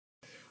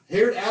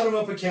Here at Atom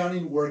Up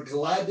Accounting, we're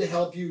glad to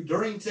help you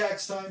during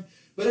tax time.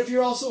 But if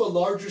you're also a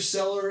larger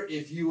seller,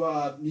 if you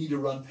need to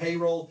run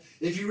payroll,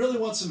 if you really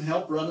want some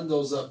help running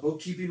those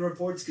bookkeeping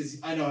reports, because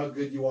I know how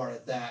good you are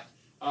at that,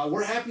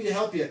 we're happy to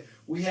help you.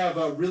 We have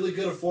really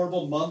good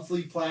affordable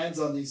monthly plans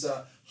on these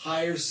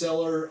higher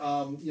seller,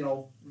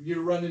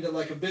 you're running it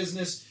like a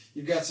business,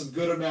 you've got some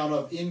good amount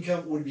of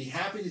income, we'd be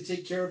happy to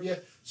take care of you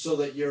so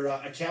that your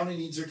accounting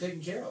needs are taken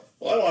care of.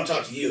 Well, I don't want to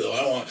talk to you, though. I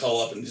don't want to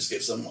call up and just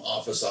get some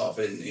office off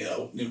in,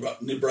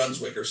 New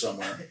Brunswick or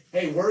somewhere.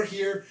 Hey, we're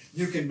here.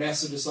 You can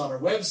message us on our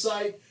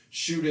website,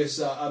 shoot us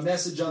a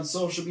message on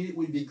social media.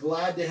 We'd be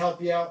glad to help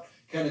you out,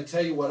 kind of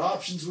tell you what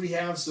options we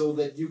have so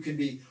that you can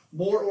be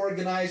more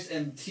organized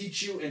and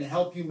teach you and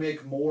help you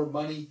make more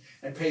money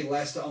and pay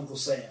less to Uncle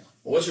Sam.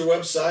 Well, what's your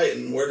website,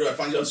 and where do I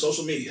find you on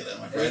social media then,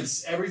 my friend?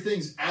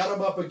 Everything's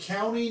Atom Up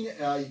Accounting.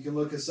 You can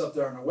look us up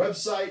there on our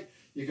website.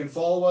 You can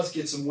follow us,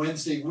 get some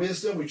Wednesday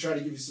wisdom. We try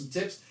to give you some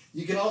tips.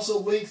 You can also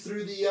link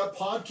through the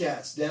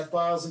podcast, Death,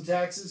 Piles, and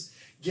Taxes.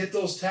 Get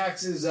those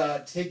taxes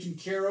taken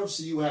care of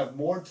so you have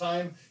more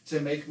time to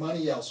make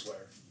money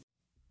elsewhere.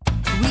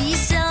 We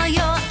sell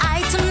your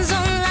items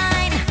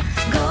online.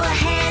 Go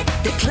ahead,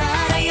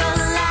 declutter your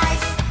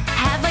life.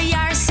 Have a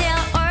yard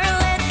sale or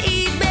let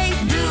eBay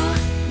do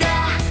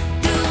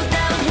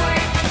the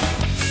work.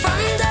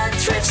 From the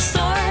thrift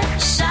store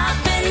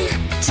shopping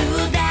to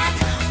that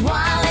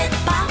wallet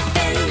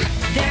popping.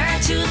 There are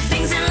two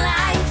things in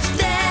life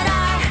that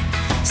are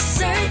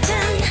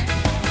certain.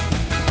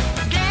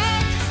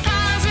 Death,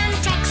 piles, and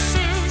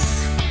taxes.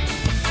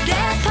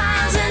 Death,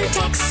 piles, and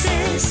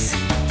taxes.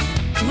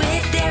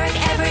 With Derek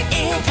Everett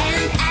and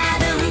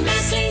Adam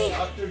Bisley.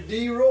 Dr.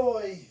 D.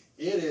 Roy,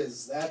 it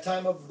is that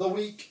time of the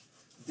week.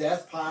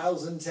 Death,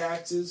 Piles, and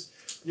Taxes.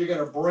 You're going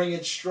to bring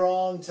it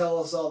strong. Tell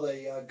us all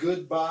the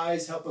good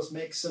buys. Help us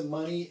make some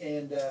money.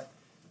 And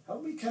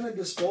help me kind of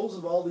dispose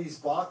of all these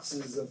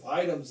boxes of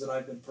items that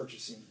I've been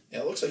purchasing. Yeah,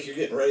 it looks like you're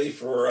getting ready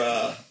for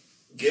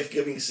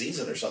gift-giving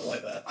season or something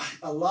like that.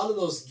 A lot of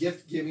those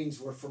gift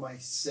givings were for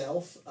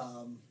myself.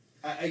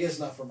 I guess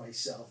not for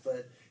myself,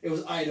 but it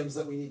was items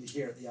that we need to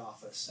hear at the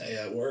office.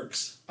 Yeah, it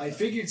works. I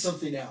figured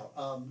something out.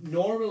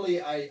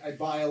 Normally, I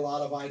buy a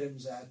lot of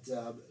items at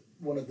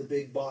one of the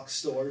big box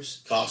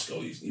stores.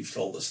 Costco, you've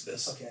told us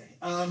this. Okay.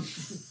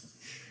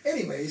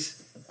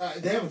 Anyways,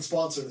 they haven't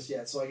sponsored us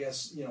yet, so I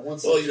guess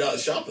once. Well, you're not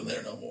shopping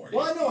there no more.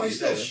 Well, no, I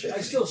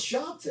still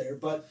shop there,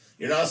 but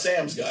you're not a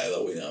Sam's guy,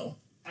 though. We know.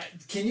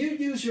 Can you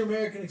use your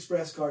American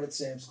Express card at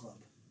Sam's Club?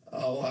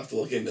 I'll have to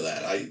look into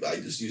that. I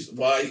just use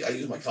I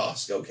use my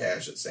Costco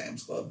cash at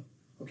Sam's Club.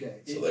 Okay.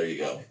 So there you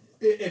go.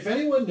 If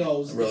anyone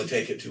knows, I really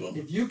take it to them.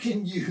 If you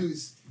can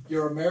use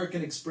your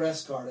American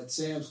Express card at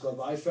Sam's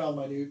Club, I found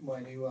my new.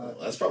 Well,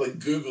 that's probably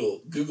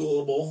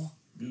Googleable.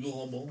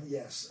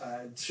 Yes.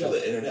 Sure,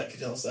 the internet can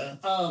tell us that.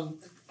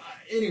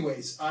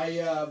 Anyways,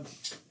 I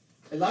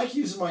like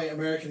using my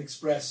American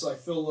Express, so I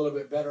feel a little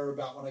bit better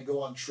about when I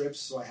go on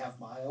trips, so I have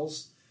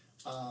miles.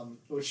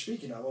 Which,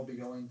 speaking of, I'll be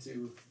going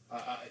to.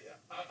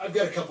 I've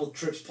got a couple of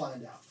trips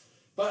planned out,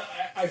 but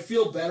I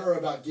feel better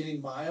about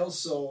getting miles.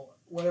 So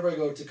whenever I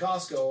go to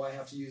Costco, I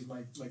have to use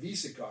my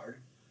Visa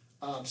card.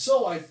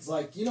 So I was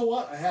like, you know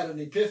what? I had an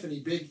epiphany,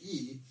 big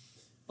E.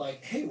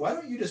 Like, hey, why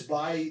don't you just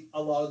buy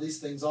a lot of these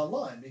things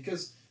online?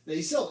 Because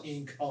they sell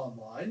ink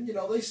online.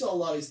 They sell a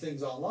lot of these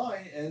things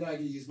online, and I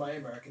can use my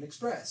American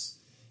Express.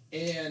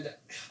 And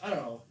I don't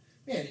know,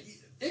 man,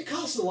 it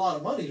costs a lot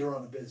of money to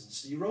run a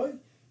business, do you, Roy?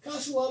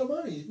 Costs a lot of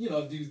money,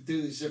 do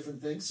these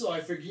different things. So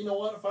I figured, you know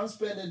what, if I'm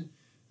spending,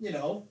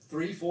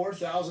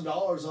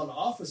 $3,000-4,000 on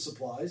office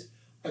supplies,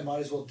 I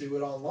might as well do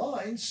it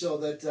online so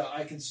that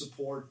I can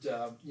support,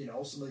 some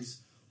of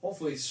these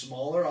hopefully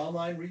smaller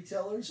online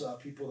retailers,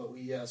 people that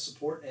we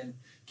support, and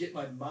get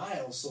my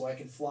miles so I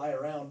can fly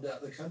around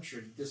the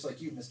country, just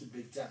like you, Mr.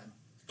 Big Time.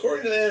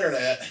 According to the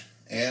internet,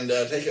 and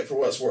take it for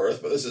what it's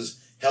worth, but this is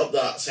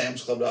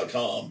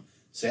help.samsclub.com.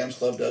 Sam's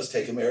Club does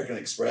take American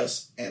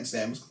Express, and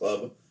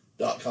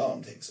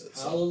samsclub.com takes it.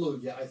 So.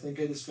 Hallelujah! I think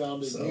I just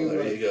found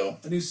there you go.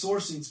 A new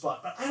sourcing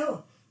spot. But I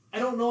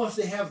don't know if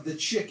they have the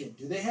chicken.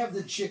 Do they have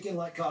the chicken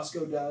like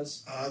Costco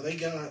does? They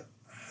got.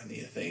 I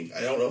need to think.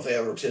 I don't know if they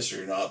have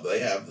rotisserie or not, but they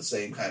have the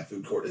same kind of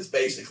food court. It's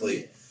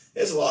basically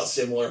it's a lot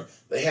similar.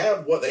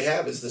 What they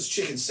have is this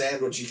chicken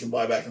sandwich you can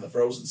buy back in the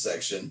frozen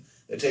section.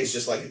 It tastes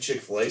just like a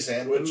Chick-fil-A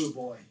sandwich. Ooh,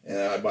 boy. And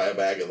I buy a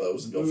bag of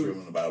those and go through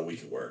them in about a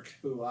week of work.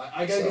 Ooh,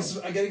 I gotta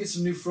get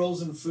some new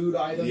frozen food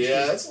items.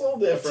 Yeah, it's a little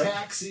different.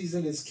 Tax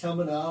season is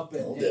coming up.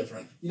 And, a little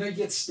different. You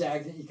get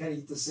stagnant. You kind of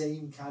eat the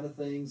same kind of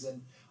things.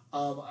 And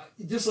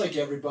just like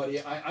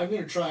everybody, I'm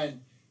going to try and,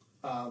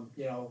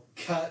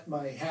 cut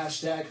my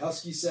hashtag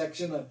Husky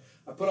section.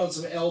 I put on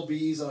some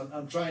LBs.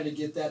 I'm trying to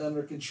get that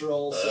under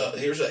control. So.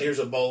 Here's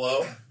a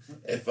bolo.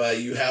 If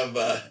you have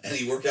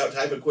any workout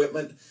type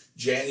equipment,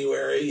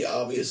 January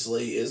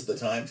obviously is the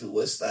time to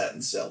list that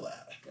and sell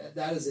that.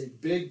 That is a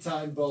big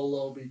time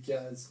bolo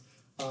because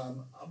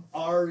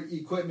our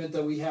equipment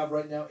that we have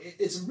right now,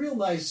 it's a real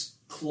nice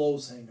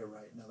clothes hanger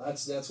right now.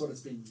 That's what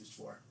it's being used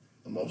for.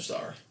 Most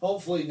are.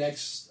 Hopefully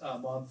next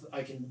month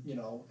I can,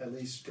 at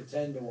least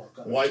pretend to work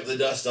on it. Wipe the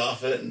dust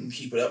off it and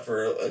keep it up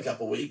for a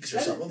couple weeks or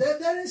something.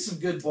 That is some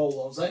good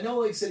bolos. I know,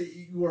 like I said,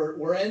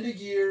 we're end of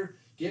year,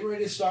 getting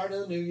ready to start in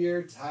the new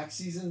year. Tax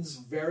season's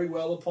very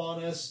well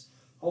upon us.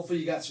 Hopefully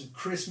you got some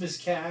Christmas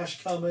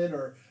cash coming,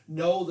 or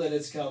know that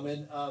it's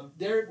coming.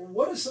 Derek,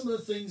 what are some of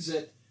the things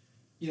that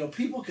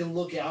people can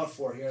look out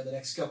for here in the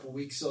next couple of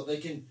weeks so they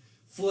can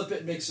flip it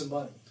and make some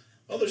money?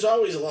 Well, there's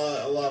always a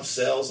lot of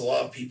sales. A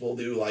lot of people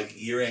do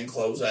like year-end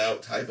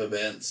closeout type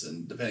events,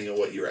 and depending on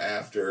what you're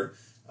after,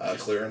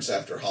 clearance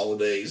after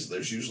holidays,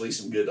 there's usually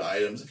some good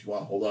items if you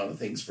want to hold on to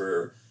things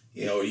for a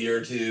year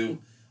or two.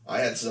 I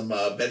had some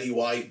Betty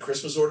White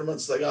Christmas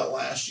ornaments that I got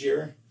last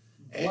year.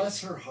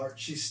 Bless her heart,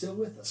 she's still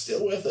with us.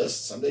 Still with us.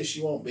 Someday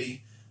she won't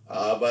be.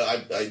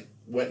 But I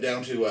went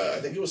down to I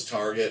think it was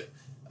Target,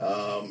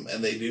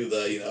 and they do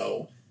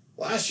the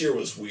last year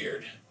was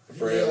weird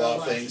for a lot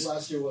of things.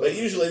 Last year was. But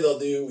usually they'll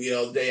do,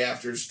 the day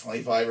after is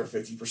 25 or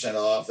 50%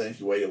 off. Then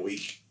if you wait a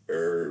week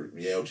or,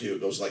 two,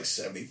 it goes like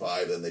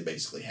 75. Then they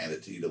basically hand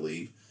it to you to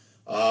leave.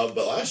 But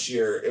last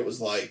year it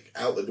was like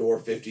out the door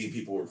 50 and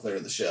people were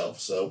clearing the shelf.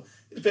 So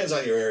it depends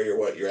on your area or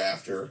what you're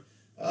after.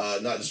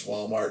 Not just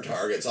Walmart,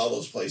 Targets, all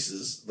those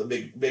places. The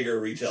bigger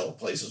retail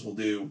places will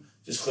do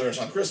just clearance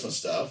on Christmas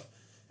stuff.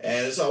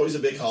 And it's always a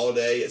big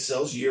holiday. It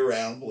sells year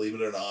round, believe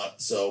it or not.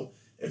 So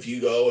if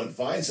you go and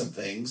find some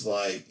things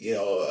like,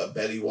 a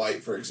Betty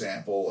White, for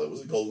example, it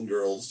was a Golden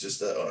Girls,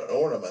 just an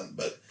ornament,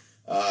 but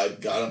I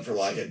got them for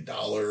like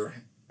 $1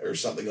 or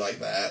something like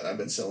that. I've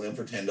been selling them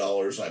for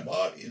 $10. I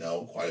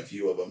bought, quite a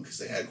few of them because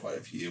they had quite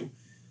a few.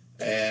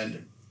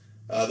 And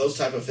those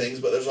type of things.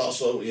 But there's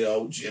also,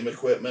 gym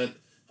equipment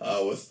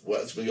with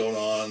what's been going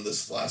on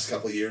this last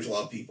couple of years. A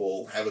lot of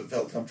people haven't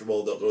felt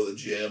comfortable, don't go to the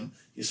gym.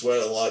 You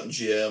sweat a lot in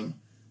gym.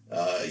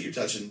 You're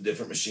touching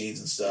different machines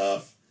and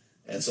stuff.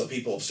 And so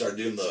people have started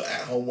doing the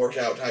at-home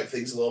workout type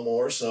things a little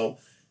more. So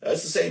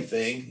it's the same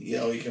thing.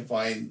 You can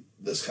find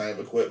this kind of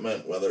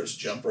equipment, whether it's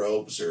jump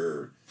ropes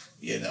or,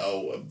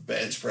 a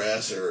bench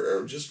press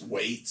or just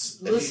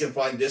weights. If you can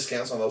find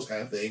discounts on those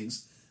kind of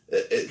things,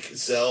 it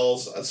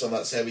sells. Some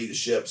that's heavy to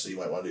ship, so you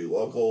might want to do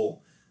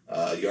local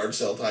yard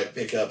sale type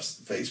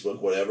pickups, Facebook,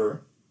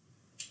 whatever.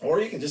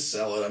 Or you can just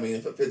sell it. I mean,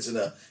 if it fits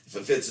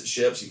at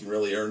ships, you can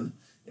really earn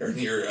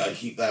your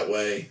keep that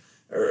way.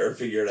 Or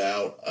figure it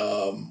out.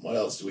 What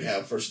else do we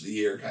have? First of the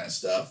year kind of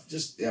stuff.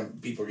 Just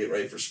people get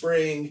ready for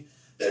spring.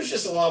 There's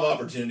just a lot of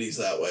opportunities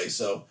that way.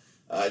 So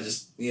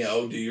just do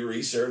your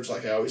research.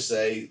 Like I always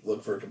say,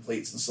 look for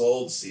completes and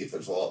solds. See if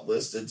there's a lot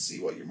listed.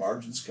 See what your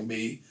margins can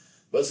be.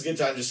 But it's a good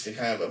time just to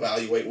kind of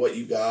evaluate what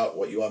you got,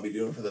 what you want to be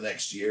doing for the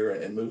next year,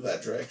 and move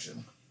that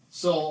direction.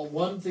 So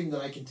one thing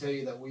that I can tell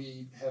you that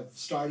we have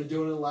started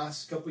doing in the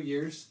last couple of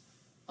years,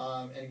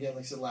 and again,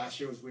 like I said, last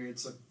year was weird.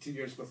 So 2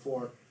 years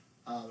before.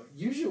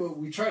 Usually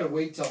we try to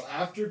wait till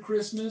after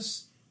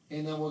Christmas,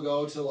 and then we'll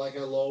go to like a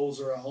Lowe's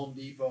or a Home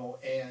Depot,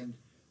 and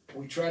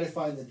we try to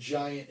find the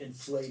giant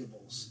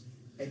inflatables.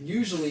 And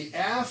usually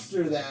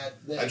after that,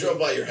 I drove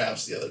by your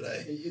house the other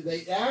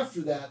day.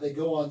 After that they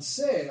go on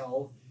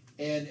sale,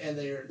 and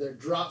they're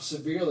dropped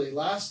severely.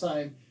 Last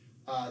time,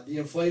 the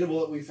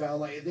inflatable that we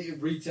found, like I think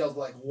it retailed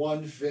like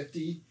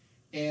 $150,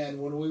 and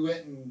when we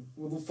went and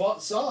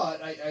saw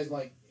it, I was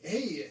like,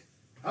 hey,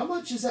 how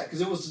much is that?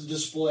 Because it was a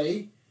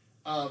display.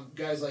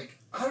 Guy's like,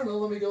 I don't know,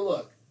 let me go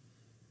look.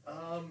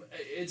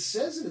 It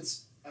says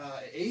it's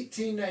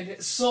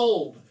 $18.90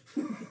 sold.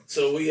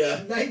 So we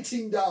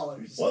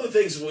 $19. One of the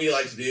things we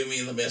like to do, me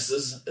and the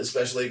missus,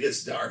 especially it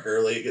gets dark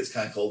early, it gets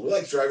kind of cold. We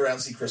like to drive around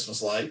and see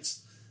Christmas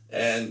lights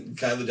and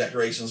kind of the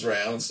decorations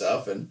around and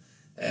stuff. And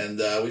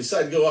we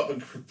decided to go up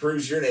and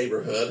peruse your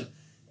neighborhood.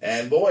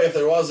 And boy, if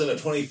there wasn't a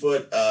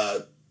 20-foot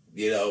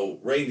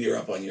reindeer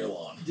up on your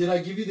lawn. Did I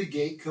give you the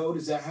gate code?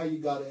 Is that how you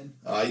got in?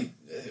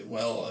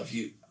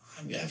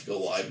 I'm going to have to go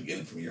live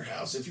again from your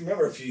house. If you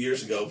remember a few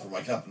years ago for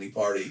my company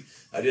party,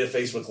 I did a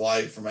Facebook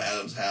Live from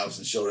Adam's house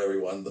and showed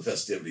everyone the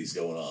festivities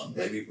going on.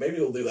 Maybe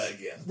we'll do that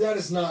again. That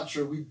is not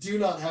true. We do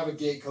not have a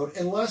gate code.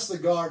 Unless the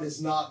guard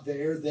is not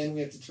there, then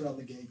we have to turn on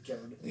the gate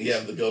code. You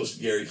have the ghost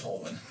of Gary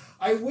Coleman.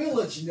 I will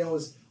let you know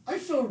I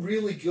feel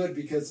really good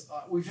because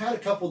we've had a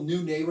couple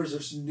new neighbors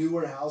or some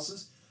newer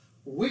houses.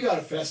 We got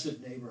a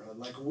festive neighborhood.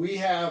 Like we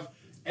have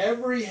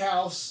every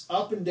house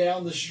up and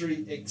down the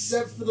street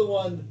except for the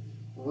one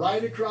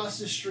right across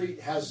the street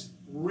has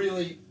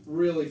really,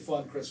 really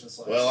fun Christmas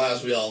lights. Well,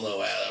 as we all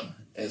know, Adam,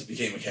 it's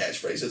became a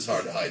catchphrase. It's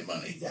hard to hide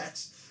money.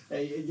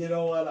 Hey, you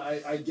know what?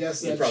 I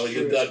guess that's you probably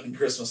true. get ducking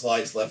Christmas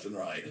lights left and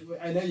right.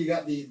 I know you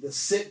got the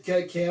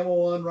Sitka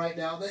camel one right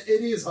now.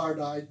 It is hard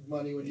to hide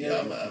money when you're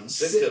I'm a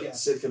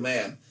Sitka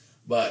man.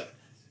 But,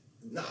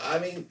 no, I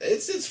mean,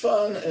 it's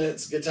fun, and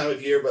it's a good time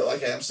of year, but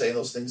like I'm saying,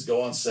 those things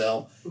go on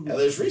sale. And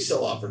there's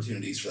resale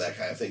opportunities for that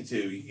kind of thing,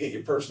 too. You can get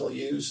your personal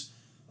use.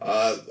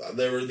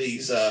 There were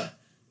these, have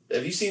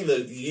you seen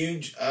the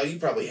huge, you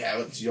probably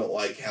haven't because you don't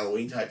like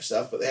Halloween type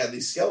stuff, but they had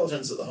these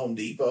skeletons at the Home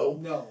Depot.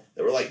 No.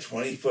 They were like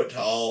 20 foot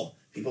tall.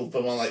 People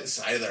put them on like the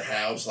side of their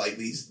house, like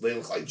they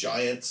look like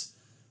giants.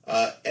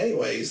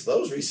 Anyways,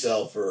 those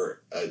resell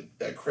for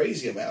a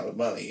crazy amount of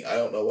money. I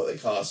don't know what they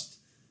cost.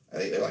 I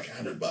think they're like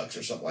 $100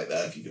 or something like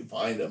that if you can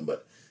find them.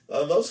 But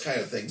those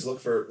kind of things. Look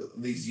for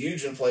these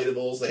huge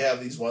inflatables. They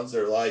have these ones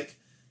that are like,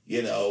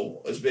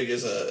 as big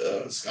as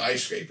a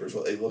skyscrapers.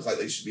 What they look like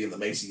they should be in the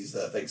Macy's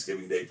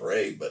Thanksgiving Day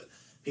parade. But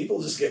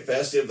people just get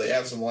festive. They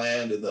have some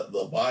land and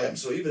they'll buy them.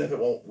 So even if it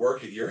won't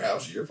work at your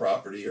house or your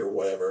property or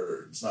whatever,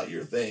 or it's not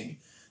your thing,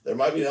 there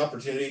might be an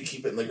opportunity to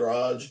keep it in the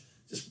garage.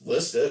 Just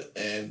list it,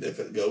 and if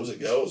it goes,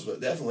 it goes.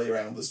 But definitely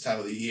around this time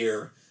of the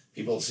year,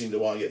 people seem to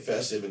want to get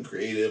festive and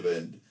creative,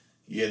 and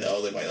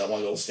they might not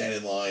want to go stand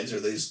in lines, or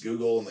they just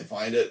Google and they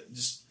find it.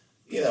 Just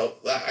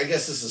I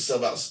guess this is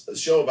a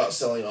show about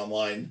selling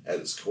online at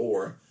its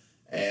core,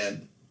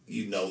 and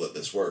that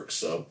this works.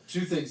 So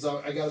 2 things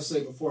I got to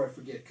say before I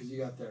forget, because you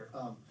got there.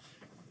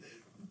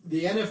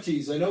 The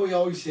NFTs. I know we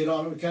always hit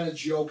on it. We kind of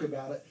joke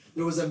about it.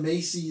 There was a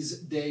Macy's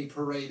Day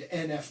Parade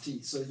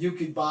NFT, so you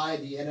could buy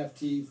the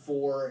NFT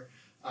for.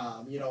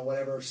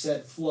 Whatever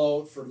said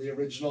float for the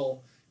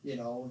original,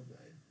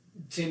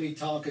 Timmy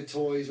Tonka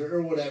toys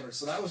or whatever.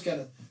 So that was kind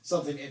of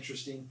something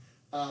interesting.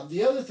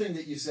 The other thing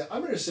that you said,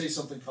 I'm going to say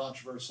something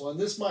controversial, and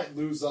this might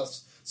lose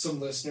us some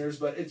listeners,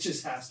 but it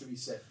just has to be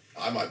said.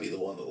 I might be the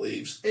one that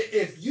leaves.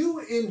 If you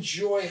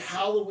enjoy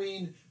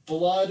Halloween,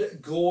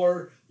 blood,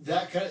 gore,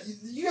 that kind of,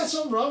 you got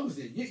something wrong with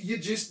you. You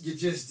just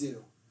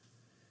do.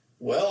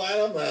 Well,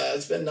 Adam,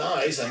 it's been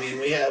nice. I mean,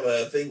 we have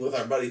a thing with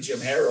our buddy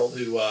Jim Harold,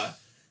 who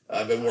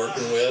I've been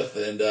working with,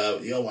 and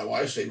my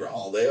wife's favorite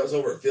holiday. I was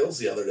over at Phil's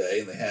the other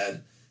day,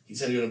 and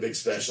he's doing a big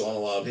special on a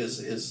lot of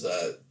his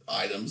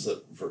items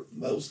for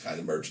those kind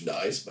of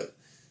merchandise. But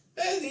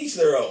each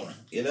their own,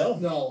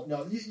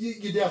 No,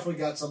 you definitely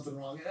got something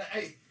wrong.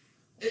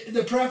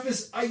 The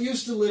preface: I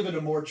used to live in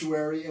a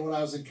mortuary, and when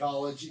I was in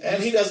college,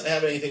 and he doesn't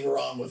have anything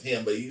wrong with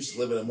him, but he used to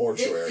live in a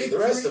mortuary. The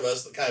rest of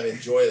us that kind of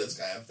enjoy this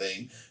kind of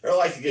thing, or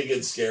like to get a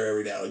good scare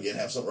every now and again,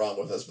 have something wrong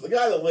with us. But the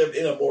guy that lived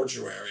in a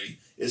mortuary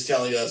is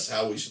telling us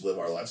how we should live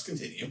our lives.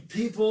 Continue.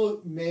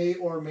 People may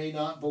or may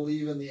not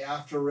believe in the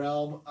after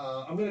realm.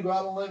 I'm going to go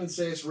out on a limb and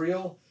say it's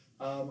real.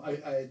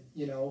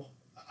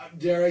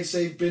 Dare I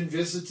say, been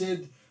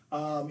visited.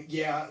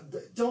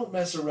 Don't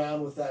mess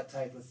around with that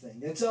type of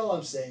thing. That's all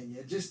I'm saying.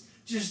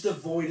 Just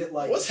avoid it.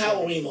 What's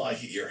Halloween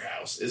like at your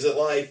house? Is it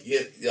like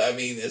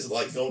is it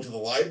like going to the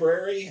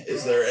library?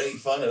 Is there any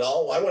fun at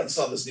all? I went and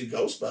saw this new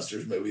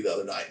Ghostbusters movie the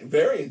other night.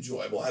 Very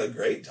enjoyable. Had a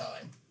great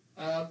time.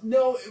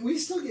 No, we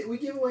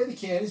give away the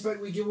candies, but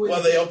we give away.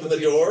 Well, they open the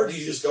door. Do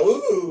you just go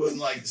ooh and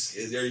are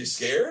you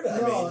scared?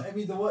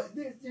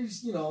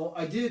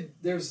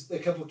 There's a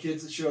couple of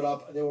kids that showed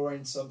up. They were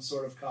wearing some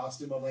sort of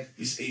costume. I'm like,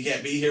 you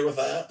can't be here with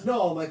that.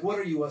 No, I'm like, what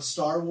are you, a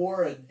Star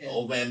War? And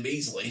Old Man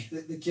Beasley.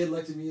 The kid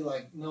looked at me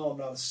like, no, I'm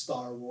not a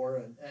Star War,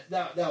 and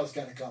that was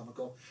kind of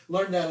comical.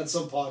 Learned that on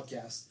some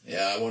podcast.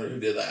 Yeah, I wonder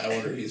who did that. I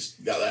wonder who he's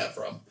got that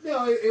from.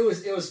 No, it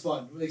was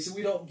fun. Like, so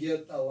we don't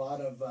get a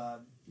lot of.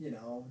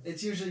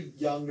 It's usually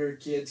younger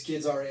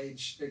kids our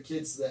age, or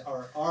kids that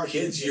are our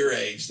kids your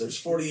age.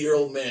 There's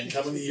 40-year-old men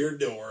coming to your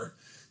door,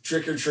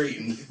 trick or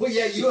treating. Well,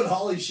 yeah, you and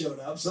Holly showed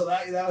up, so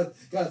that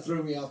kind of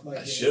threw me off my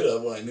game. I should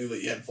have when I knew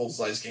that you had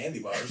full-size candy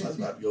bars. I was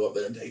about to go up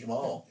there and take them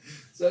all.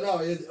 So no,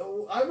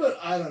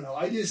 I don't know.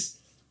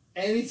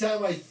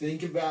 Anytime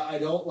I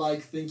don't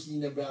like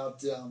thinking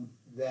about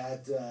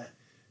that.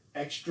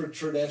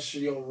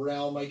 Extraterrestrial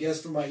realm, I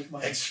guess, for my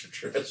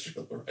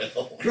extraterrestrial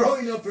realm.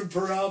 Growing up in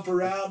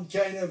around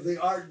kind of the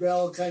Art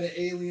Bell kind of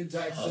alien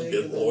type thing.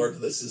 Good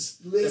Lord, this is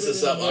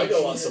something. I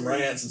go on some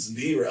rants and some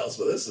derails,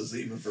 but this is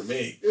even for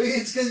me.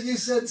 It's because you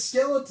said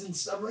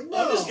skeletons. I'm like,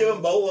 no. I'm just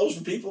giving bolos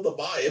for people to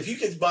buy. If you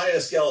could buy a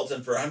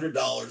skeleton for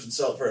 $100 and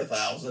sell it for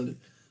 $1,000,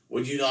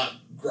 would you not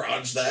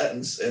garage that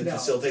and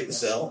facilitate the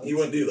sale? You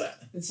wouldn't do that.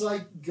 It's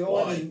like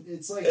going.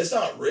 It's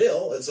not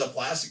real. It's a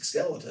plastic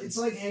skeleton. It's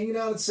like hanging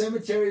out at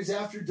cemeteries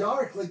after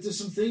dark. Like there's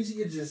some things that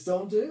you just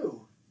don't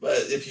do. But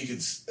if you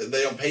could,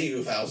 they don't pay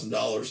you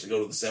 $1,000 to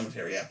go to the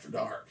cemetery after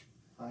dark.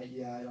 I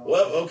don't.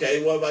 Well,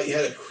 okay. What about you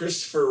had a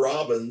Christopher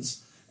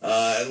Robins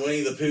and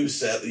Winnie the Pooh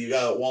set that you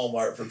got at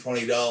Walmart for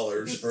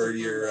 $20 for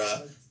your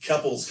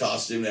couple's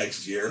costume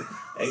next year,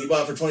 and you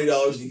bought it for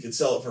 $20 and you could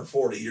sell it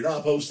for $40. You're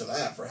not opposed to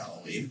that for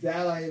Halloween.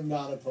 That I am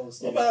not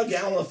opposed to. What about a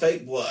gallon of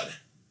fake blood?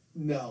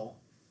 No.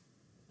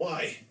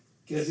 Why?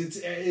 Because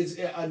it's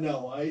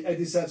no. I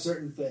just have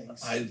certain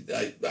things.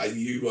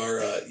 You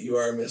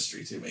are a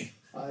mystery to me.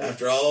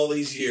 After all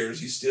these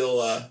years, you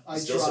still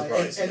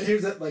surprise me. And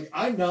here's that. Like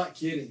I'm not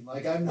kidding.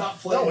 Like I'm not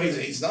playing. No,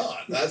 he's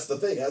not. That's the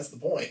thing. That's the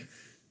point.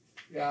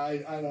 Yeah,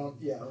 I don't.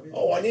 Yeah.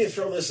 Oh, I need to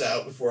throw this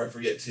out before I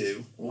forget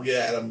to. We'll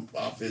get Adam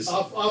off his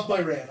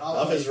my rant.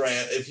 Off his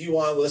rant. If you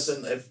want to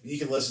listen, if you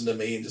can listen to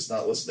me and just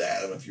not listen to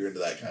Adam, if you're into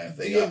that kind of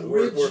thing. The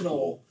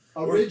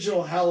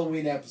original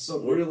Halloween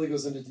episode really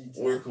goes into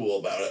detail. We're cool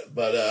about it,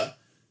 but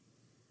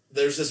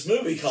there's this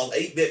movie called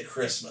 8-Bit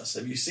Christmas.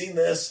 Have you seen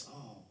this?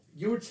 Oh,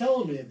 you were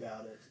telling me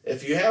about it.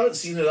 If you haven't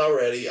seen it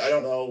already, I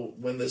don't know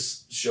when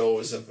this show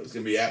is, if it's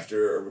going to be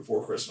after or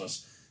before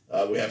Christmas.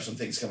 We have some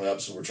things coming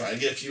up, so we're trying to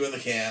get a few in the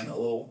can, a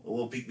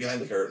little peek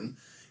behind the curtain.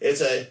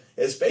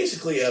 It's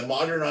basically a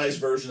modernized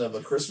version of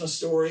A Christmas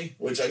Story,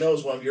 which I know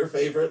is one of your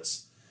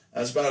favorites.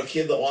 It's about a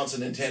kid that wants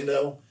a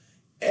Nintendo.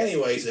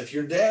 Anyways, if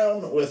you're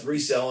down with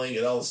reselling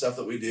and all the stuff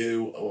that we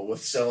do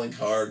with selling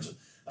cards,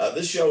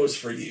 this show is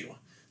for you.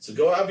 So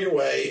go out of your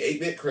way,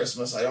 8-Bit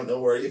Christmas. I don't know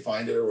where you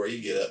find it or where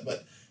you get it,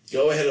 but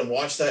go ahead and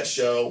watch that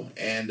show,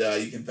 and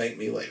you can thank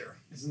me later.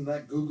 Isn't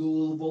that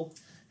Googleable?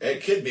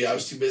 It could be. I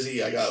was too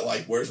busy. I got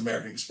Where's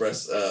American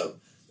Express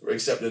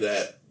accepted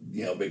at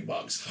big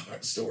box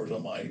stores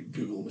on my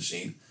Google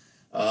machine.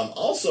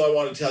 Also, I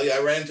want to tell you,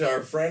 I ran into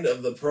our friend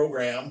of the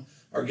program,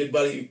 our good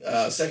buddy,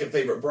 second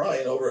favorite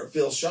Brian, over at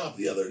Phil's shop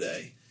the other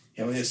day.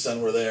 Him and his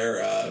son were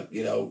there. I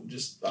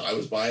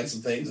was buying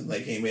some things, and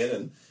they came in,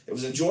 and it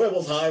was an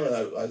enjoyable time, and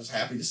I was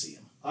happy to see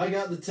him. I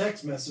got the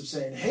text message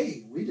saying,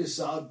 "Hey, we just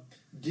saw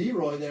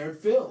D-Roy there at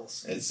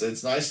Phil's."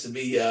 It's nice to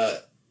be, I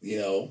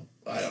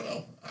don't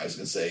know. I was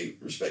going to say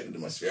respected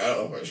in my sphere. I don't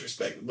know if I was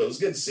respected, but it was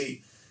good to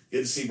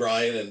see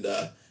Brian, and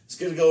it's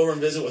good to go over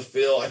and visit with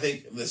Phil. I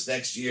think this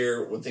next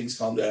year, when things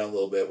calm down a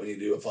little bit, we need to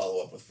do a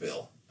follow-up with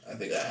Phil. I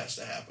think that has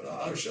to happen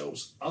on our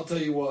shows. I'll tell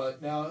you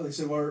what. Now, like I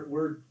said,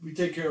 we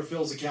take care of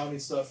Phil's accounting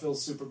stuff.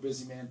 Phil's super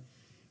busy, man.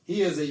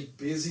 He is a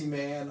busy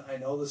man. I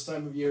know this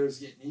time of year is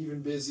getting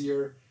even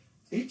busier.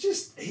 He's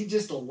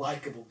just a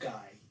likable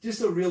guy.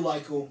 Just a real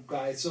likable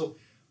guy. So,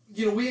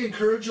 we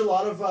encourage a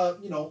lot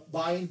of,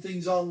 buying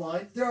things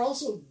online. There are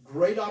also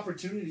great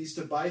opportunities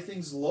to buy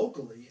things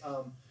locally.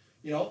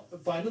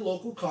 Find a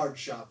local card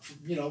shop.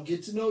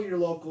 Get to know your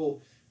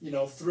local,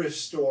 thrift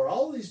store.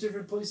 All these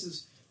different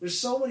places. There's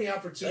so many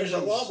opportunities.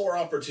 There's a lot more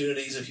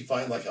opportunities if you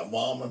find a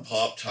mom and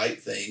pop type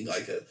thing.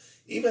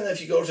 Even if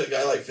you go to a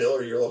guy like Phil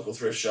or your local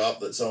thrift shop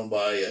that's owned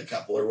by a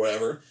couple or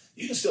whatever,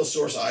 you can still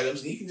source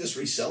items and you can just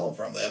resell them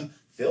from them.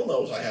 Phil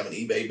knows I have an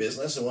eBay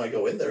business, and when I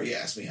go in there, he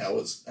asks me how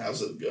is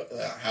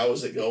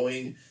it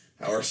going,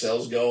 how are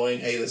sales going?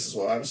 Hey, this is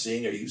what I'm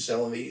seeing. Are you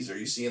selling these? Are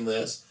you seeing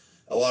this?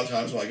 A lot of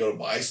times when I go to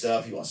buy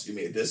stuff, he wants to give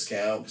me a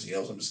discount because he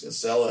knows I'm just going to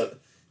sell it,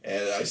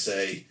 and I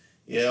say,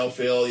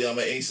 Phil,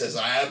 he says,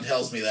 Adam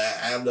tells me that.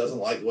 Adam doesn't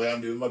like the way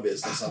I'm doing my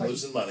business. I'm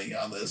losing money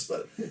on this,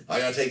 but I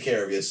got to take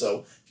care of you.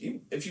 So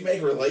if you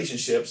make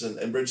relationships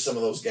and bridge some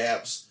of those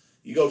gaps,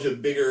 you go to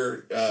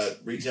bigger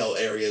retail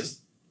areas,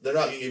 they're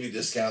not going to give you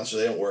discounts or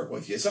they don't work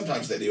with you.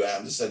 Sometimes they do.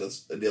 Adam just said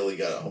it's a deal he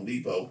got at Home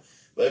Depot.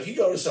 But if you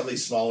go to some of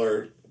these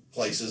smaller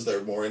places that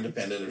are more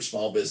independent or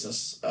small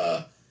business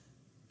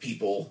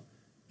people,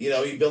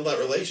 you build that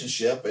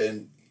relationship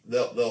and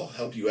they'll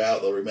help you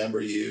out. They'll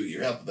remember you.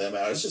 You're helping them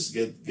out. It's just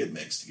a good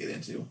mix to get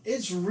into.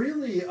 It's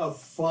really a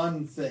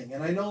fun thing,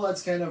 and I know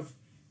that's kind of,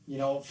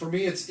 for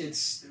me,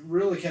 it's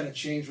really kind of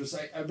changed.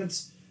 I've been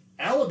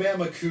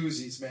Alabama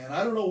koozies, man.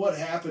 I don't know what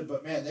happened,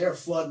 but man, they are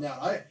flooding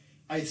out.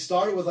 I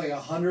started with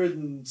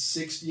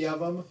 160 of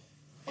them.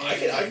 I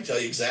can tell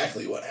you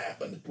exactly what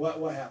happened.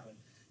 What happened?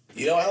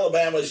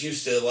 Alabama's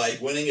used to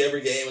winning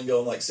every game and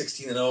going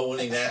 16-0,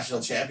 winning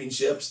national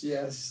championships.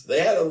 Yes.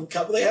 They had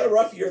a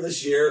rough year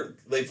this year.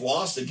 They've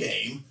lost a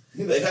game.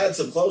 They've had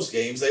some close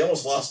games. They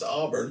almost lost to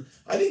Auburn.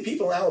 I think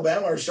people in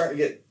Alabama are starting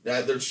to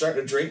they're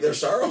starting to drink their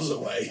sorrows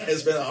away.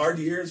 It's been a hard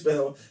year. It's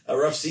been a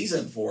rough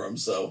season for them.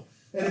 So.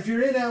 And if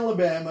you're in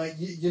Alabama,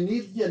 you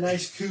need a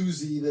nice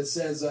koozie that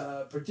says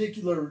a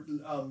particular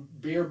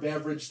beer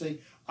beverage thing.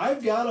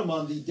 I've got them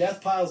on the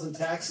Death Piles and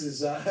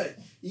Taxes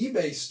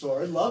eBay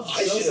store.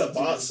 I should have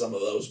bought some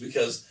of those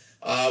because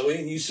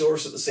you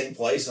source at the same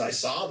place, and I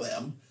saw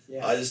them.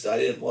 Yeah. I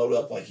didn't load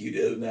up like you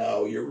did.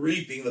 Now you're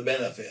reaping the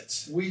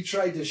benefits. We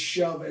tried to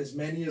shove as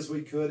many as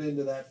we could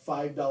into that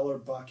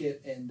 $5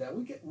 bucket, and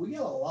we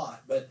got a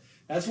lot. But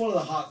that's one of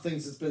the hot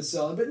things that's been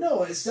selling. But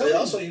no, it's selling. But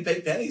also, you pay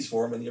pennies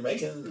for them, and you're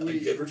making a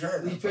good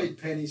return. We paid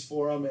pennies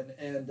for them,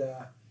 and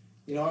I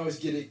always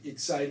get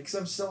excited because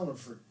I'm selling them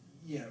for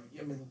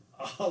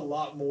a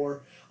lot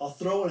more. I'll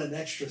throw in an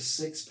extra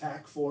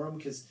 6-pack for them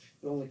because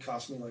it only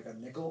cost me a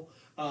nickel.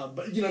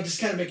 But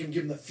just kind of give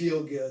them the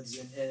feel goods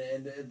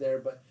and there.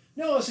 But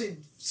no, I say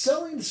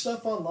selling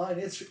stuff online.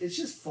 It's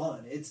just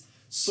fun. It's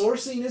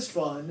sourcing is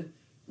fun.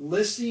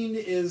 Listing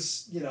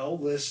is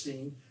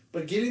listing.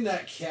 But getting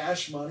that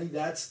cash money,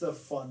 that's the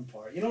fun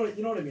part. You know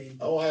what I mean?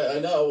 Oh, I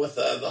know. With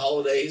the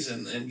holidays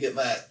and getting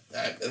that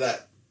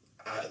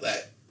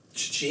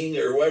cha-ching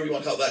or whatever you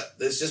want to call it,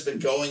 it's just been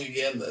going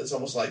again. It's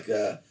almost like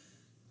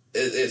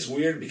it's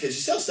weird because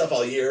you sell stuff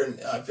all year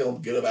and I feel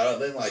good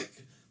about it. And then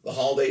the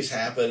holidays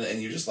happen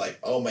and you're just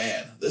oh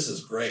man, this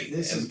is great.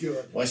 This is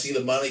good. When I see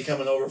the money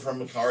coming over from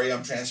Macari,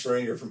 I'm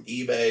transferring or from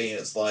eBay, and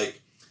it's I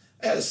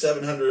had a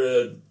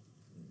 $700+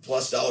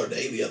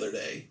 day the other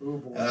day. Ooh,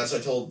 boy. And as I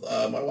told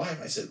my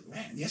wife, I said,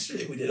 man,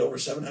 yesterday we did over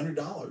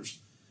 $700.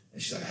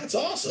 And she's like, that's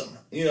awesome.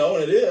 And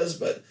it is,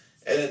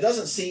 and it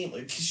doesn't seem,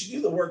 because you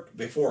do the work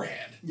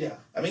beforehand. Yeah.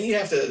 I mean, you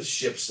have to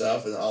ship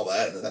stuff and all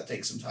that, and that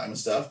takes some time and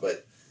stuff,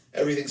 but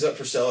everything's up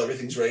for sale,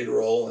 everything's ready to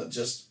roll, and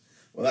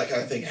when that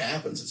kind of thing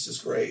happens, it's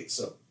just great.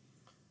 So,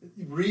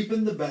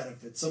 reaping the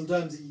benefits.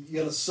 Sometimes you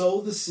got to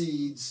sow the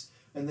seeds,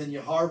 and then you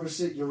harvest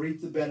it, you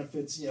reap the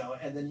benefits,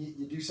 and then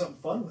you do something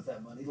fun with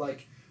that money.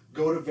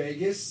 go to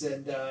Vegas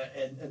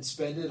and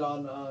spend it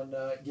on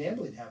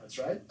gambling habits,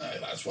 right?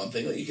 That's one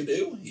thing that you can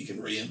do. You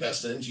can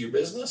reinvest it into your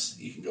business.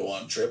 You can go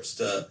on trips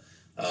to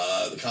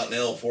the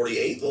continental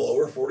 48, the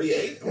lower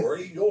 48, or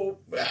you can go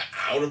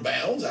out of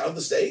bounds, out of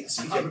the states.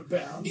 Out of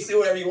bounds. You can do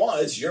whatever you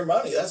want. It's your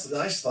money. That's the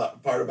nice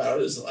part about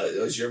it is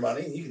it's your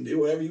money, and you can do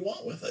whatever you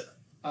want with it.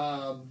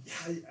 I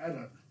don't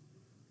know.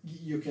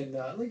 You can,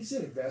 like you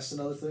said, invest in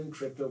other things,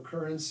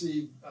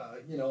 cryptocurrency,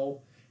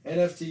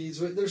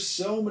 NFTs. There's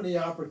so many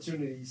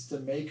opportunities to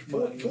make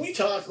money. Can we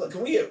talk?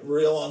 Can we get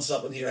real on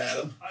something here,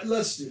 Adam?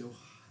 Let's do.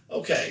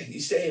 Okay, you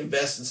say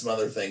invest in some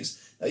other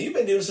things. Now, you've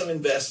been doing some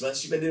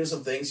investments. You've been doing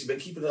some things. You've been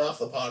keeping it off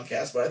the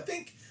podcast, but I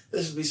think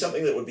this would be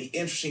something that would be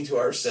interesting to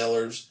our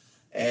sellers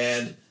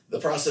and the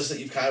process that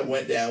you've kind of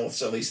went down with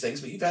some of these things.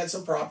 But you've had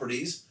some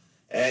properties,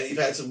 and you've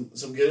had some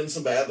good and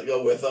some bad that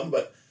go with them.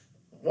 But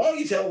why don't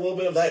you tell a little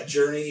bit of that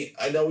journey?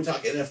 I know we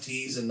talk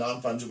NFTs and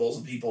non-fungibles,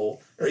 and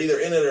people are either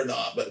in it or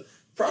not. But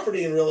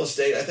property and real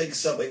estate, I think, is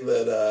something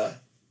that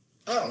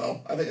I don't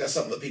know. I think that's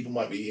something that people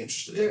might be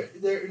interested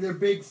in. They're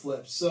big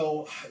flips.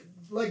 So,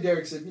 like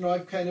Derek said,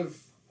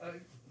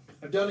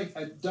 I've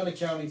done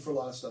accounting for a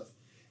lot of stuff.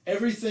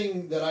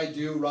 Everything that I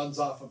do runs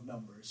off of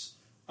numbers.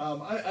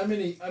 I'm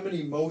an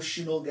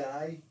emotional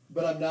guy,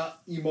 but I'm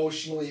not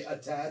emotionally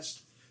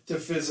attached to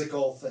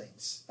physical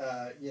things.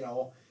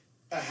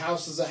 A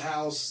house is a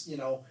house.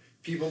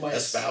 People might. A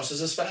spouse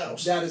is a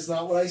spouse. That is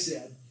not what I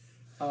said.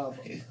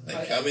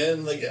 They come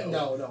in, they go.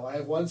 No. I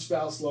have one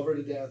spouse, love her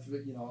to death,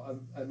 but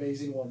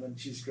amazing woman.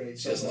 She's great.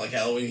 She doesn't like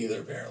Halloween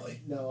either,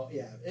 apparently. No,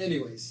 yeah.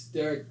 Anyways,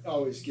 Derek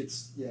always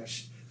gets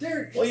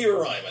Derek. Well, you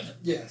were rhyming.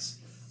 Yes.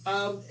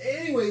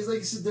 Anyways, like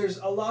I said, there's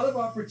a lot of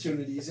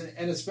opportunities,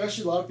 and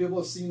especially a lot of people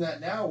have seen that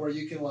now, where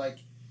you can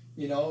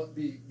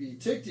be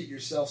ticked at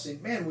yourself,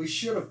 saying, "Man, we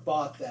should have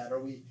bought that,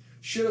 or we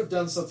should have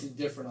done something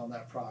different on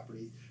that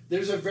property."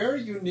 There's a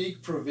very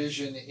unique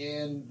provision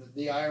in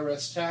the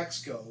IRS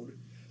tax code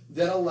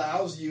that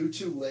allows you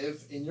to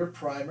live in your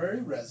primary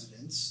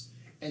residence,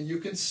 and you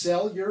can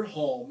sell your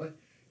home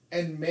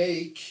and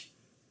make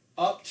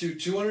up to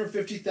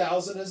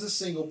 $250,000 as a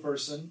single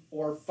person,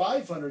 or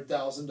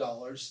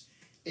 $500,000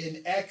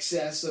 in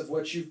excess of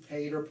what you've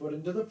paid or put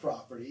into the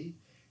property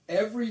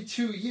every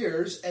 2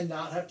 years, and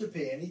not have to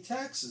pay any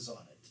taxes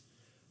on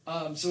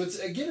it. So it's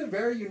again a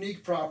very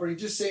unique property.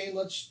 Just saying,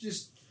 let's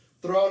just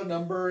throw out a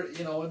number.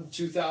 In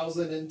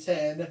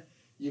 2010.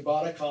 You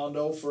bought a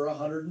condo for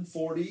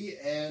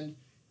 $140, and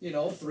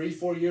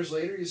 3-4 years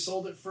later you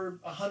sold it for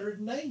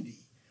 $190.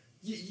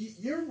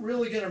 You're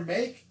really going to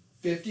make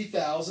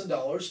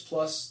 $50,000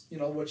 plus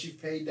what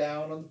you've paid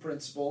down on the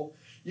principal.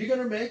 You're going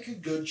to make a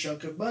good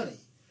chunk of money,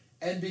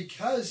 and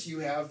because you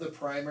have the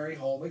primary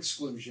home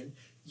exclusion,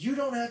 you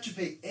don't have to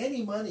pay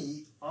any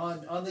money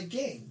on the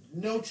gain,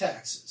 no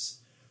taxes.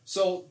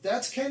 So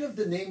that's kind of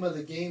the name of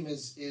the game.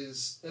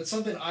 Is that's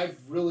something I've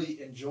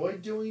really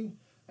enjoyed doing.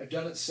 I've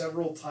done it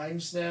several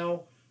times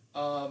now,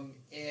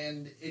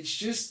 and it's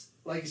just,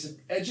 like I said,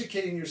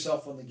 educating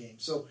yourself on the game.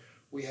 So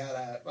we had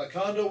a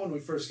condo when we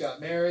first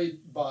got married,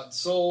 bought and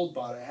sold,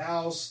 bought a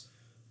house,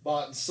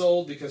 bought and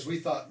sold, because we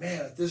thought,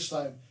 man, at this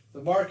time,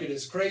 the market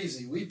is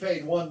crazy. We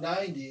paid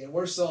 $190 and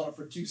we're selling it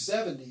for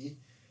 $270,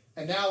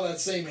 and now that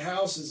same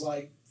house is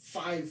like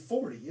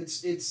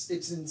 $540. It's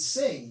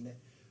insane.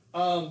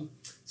 So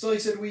like I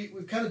said,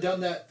 we've kind of done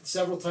that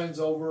several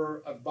times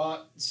over. I've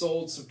bought and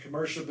sold some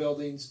commercial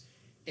buildings.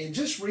 And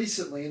just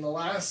recently, in the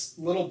last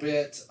little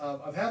bit,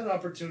 I've had an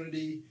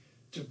opportunity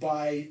to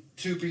buy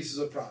 2 pieces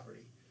of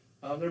property.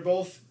 They're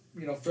both,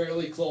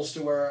 fairly close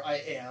to where I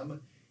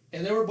am,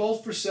 and they were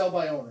both for sale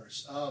by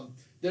owners.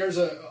 There's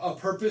a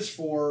purpose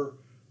for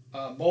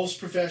most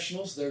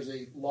professionals. There's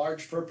a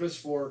large purpose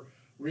for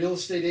real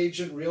estate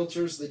agent,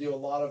 realtors. They do a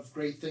lot of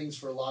great things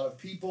for a lot of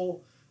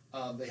people.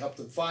 They help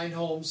them find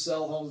homes,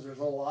 sell homes. There's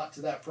a lot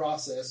to that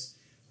process.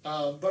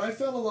 But I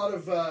found a lot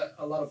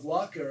of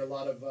luck, or a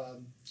lot of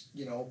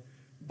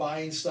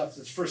buying stuff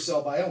that's for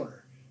sale by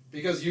owner,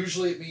 because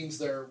usually it means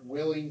they're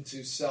willing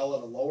to sell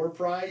at a lower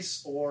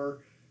price, or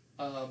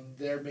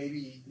they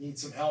maybe need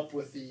some help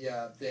with the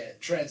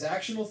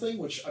transactional thing,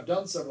 which I've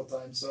done several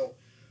times. So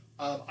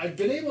I've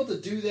been able to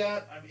do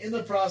that. I'm in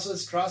the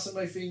process, crossing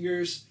my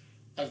fingers.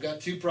 I've got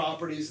 2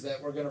 properties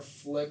that we're going to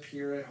flip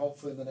here,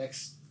 hopefully in the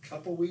next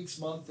couple weeks,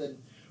 month,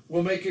 and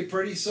we'll make a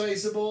pretty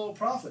sizable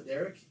profit,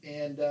 Derek.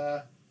 And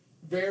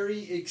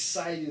very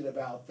excited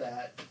about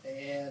that.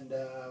 And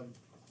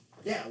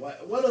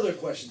what other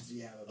questions do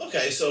you have?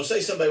 Okay, so say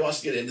somebody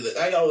wants to get into that.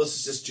 I know this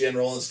is just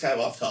general and it's kind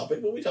of off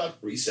topic, but we talk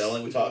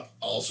reselling, we talk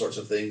all sorts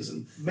of things,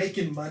 and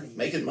making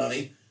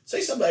money.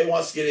 Say somebody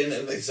wants to get in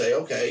and they say,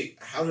 okay,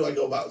 how do I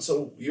go about it?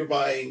 So you're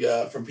buying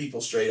from people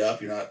straight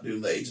up. You're not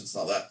doing the agents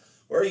and all that.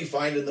 Where are you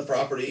finding the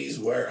properties?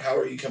 How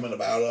are you coming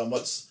about them?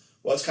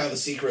 What's kind of the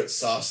secret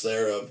sauce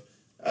there of?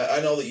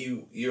 I know that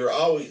you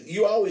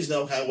always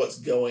know kind of what's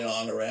going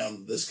on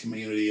around this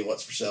community and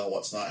what's for sale and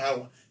what's not.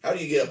 How do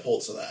you get a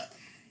pulse of that?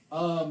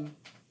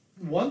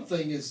 One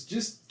thing is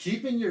just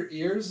keeping your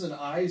ears and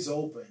eyes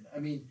open. I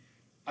mean,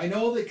 I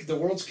know that the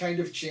world's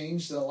kind of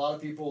changed, and a lot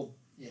of people,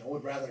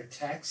 would rather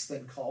text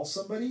than call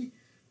somebody.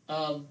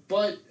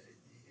 But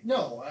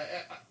no,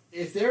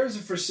 if there is a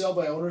for sale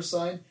by owner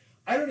sign,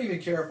 I don't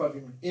even care if I'm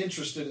even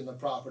interested in the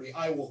property.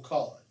 I will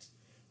call it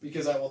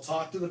because I will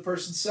talk to the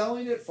person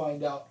selling it,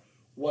 find out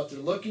what they're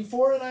looking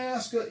for, and I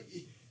ask.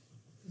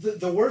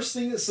 The worst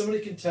thing that somebody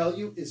can tell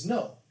you is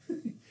no.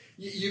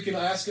 You can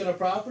ask on a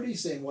property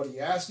saying, what are you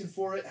asking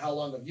for it? How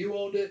long have you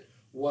owned it?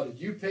 What did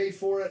you pay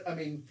for it? I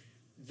mean,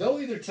 they'll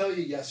either tell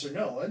you yes or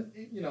no. And,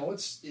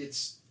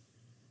 it's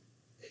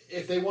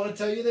if they want to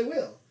tell you, they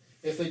will.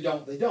 If they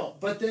don't, they don't.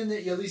 But then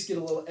you at least get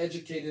a little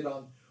educated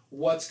on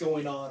what's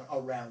going on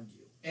around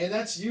you. And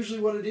that's usually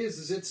what it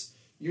is it's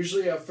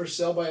usually a for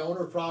sale by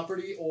owner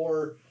property,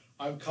 or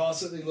I'm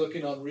constantly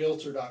looking on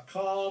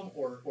Realtor.com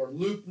or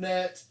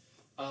LoopNet.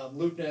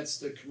 LoopNet's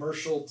the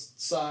commercial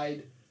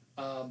side.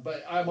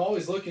 But I'm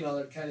always looking on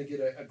there to kind of get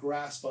a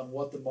grasp on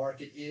what the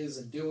market is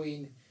and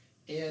doing.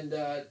 And,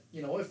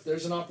 if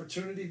there's an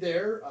opportunity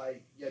there,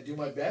 I do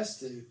my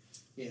best to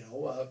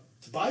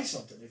buy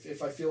something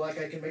if I feel like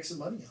I can make some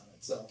money on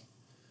it. So,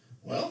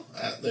 well,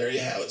 there you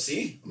have it.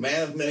 See,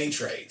 man of many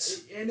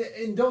trades.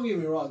 And don't get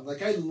me wrong,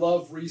 like I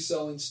love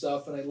reselling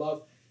stuff, and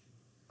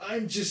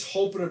I'm just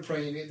hoping and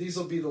praying these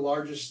will be the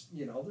largest.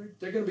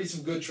 They're going to be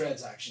some good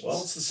transactions.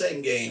 Well, it's the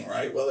same game,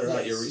 right? Whether or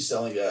not you're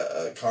reselling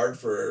a card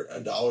for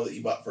 $1 that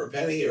you bought for a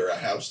penny, or a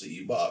house that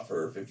you bought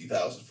for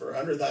 $50,000 for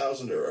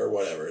 $100,000, or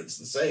whatever, it's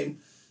the same.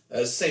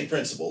 Same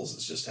principles.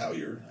 It's just how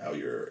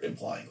you're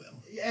implying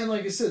them. And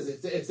like I said,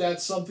 if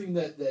that's something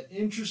that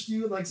interests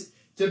you, like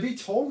to be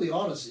totally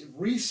honest,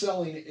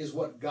 reselling is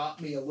what got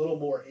me a little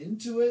more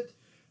into it,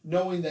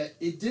 knowing that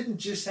it didn't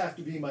just have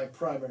to be my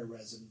primary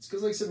residence.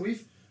 Because like I said,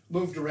 we've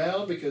moved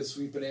around because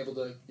we've been able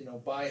to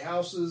buy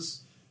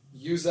houses,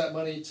 use that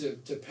money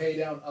to pay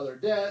down other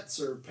debts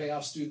or pay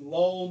off student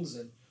loans,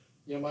 and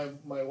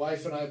my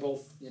wife and I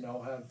both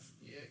have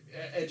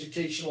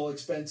educational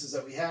expenses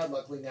that we had.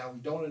 Luckily now we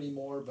don't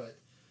anymore, but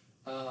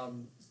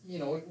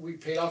we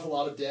paid off a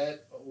lot of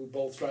debt. We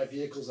both drive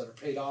vehicles that are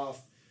paid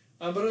off,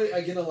 but it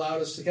again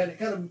allowed us to kind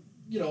of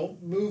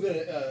move in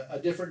a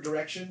different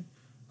direction,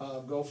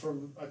 go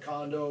from a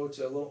condo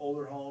to a little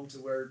older home to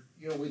where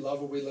we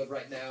love where we live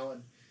right now.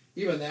 And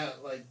even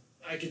that, like,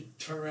 I could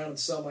turn around and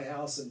sell my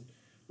house, and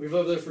we've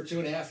lived there for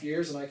 2.5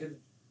 years, and I could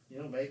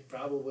make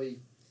probably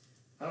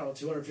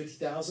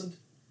 $250,000.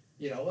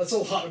 That's a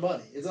lot of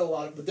money. It's a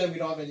lot, but then we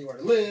don't have anywhere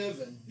to live,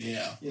 and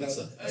that's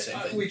the same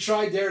thing. We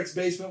tried Derek's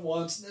basement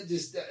once, and it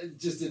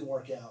just didn't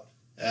work out.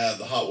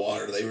 The hot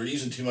water, they were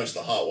using too much of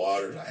the hot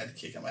water. I had to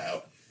kick them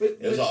out.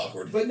 It was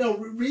awkward. But no,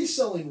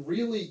 reselling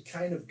really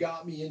kind of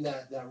got me in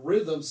that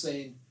rhythm,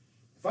 saying,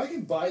 if I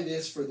can buy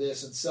this for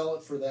this and sell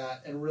it for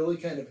that, and really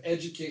kind of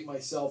educate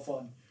myself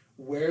on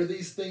where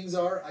these things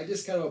are, I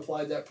just kind of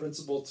applied that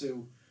principle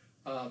to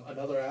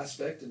another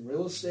aspect in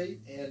real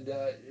estate, and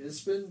it's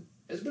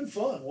been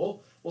fun.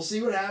 We'll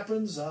see what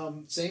happens.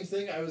 Same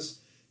thing. I was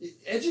we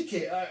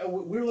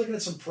were looking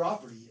at some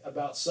property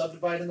about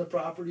subdividing the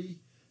property.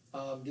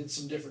 Did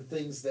some different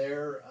things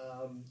there.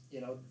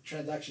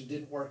 Transaction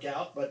didn't work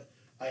out, but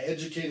I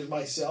educated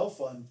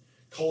myself on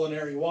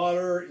culinary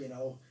water.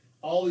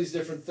 All these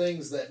different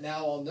things that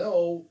now I'll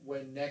know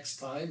when next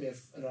time,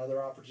 if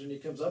another opportunity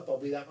comes up, I'll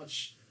be that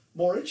much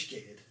more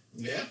educated.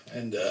 Yeah,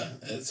 and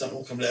something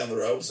will come down the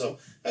road. So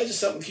that's just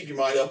something to keep your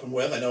mind open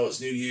with. I know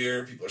it's New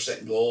Year. People are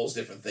setting goals,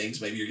 different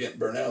things. Maybe you're getting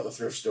burnt out at the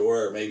thrift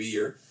store, or maybe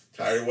you're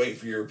tired of waiting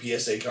for your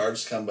PSA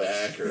cards to come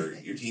back, or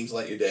your team's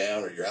letting you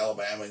down, or you're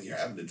Alabama and you're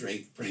having to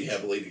drink pretty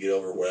heavily to get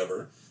over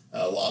whatever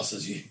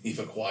losses you've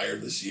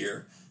acquired this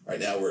year.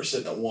 Right now we're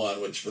sitting at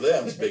 1, which for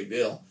them is a big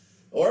deal.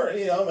 Or,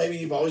 maybe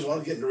you've always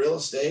wanted to get into real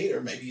estate,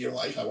 or maybe you're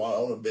like, I want to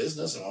own a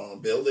business, I want to own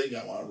a building,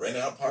 I want to rent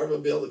out part of a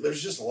building.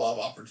 There's just a lot of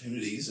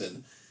opportunities,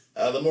 and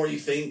the more you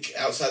think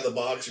outside the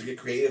box or get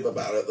creative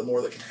about it, the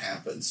more that can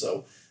happen.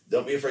 So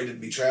don't be afraid to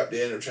be trapped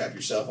in or trap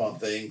yourself on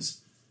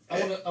things.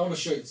 I want to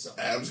show you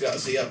something. Adam's got to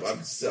see.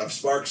 I've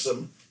sparked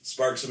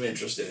some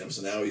interest in him,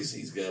 so now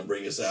he's going to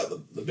bring us out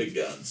the big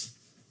guns.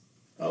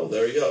 Oh,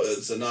 there you go.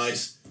 It's a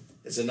nice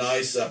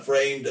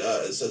framed.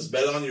 It says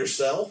 "Bet on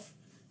yourself."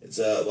 It's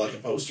like a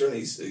poster, and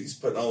he's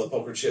putting all the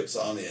poker chips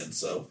on in.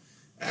 So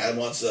Adam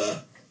wants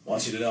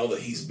you to know that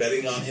he's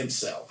betting on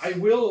himself. I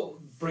will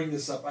bring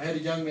this up. I had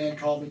a young man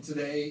call me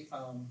today,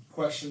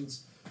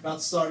 questions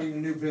about starting a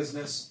new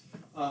business.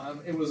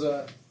 It was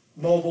a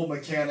mobile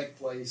mechanic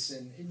place,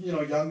 and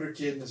younger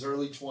kid in his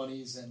early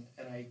 20s, and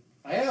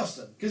I asked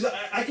him, because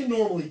I can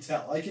normally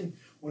tell.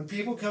 When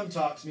people come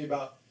talk to me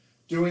about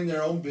doing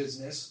their own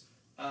business,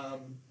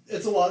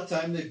 it's a lot of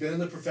time they've been in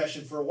the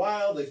profession for a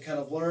while, they've kind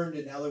of learned,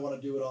 and now they want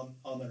to do it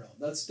on their own.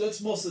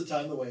 That's most of the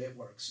time the way it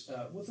works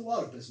with a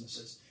lot of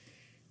businesses.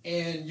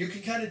 And you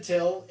can kind of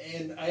tell,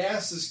 and I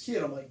asked this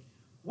kid, I'm like,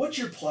 what's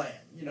your plan?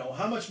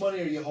 How much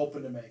money are you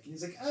hoping to make? And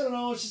he's like, I don't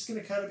know, it's just going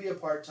to kind of be a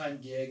part-time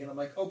gig. And I'm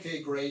like,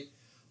 okay, great.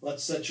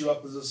 Let's set you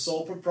up as a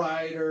sole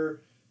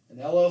proprietor, an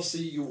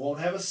LLC. You won't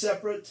have a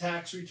separate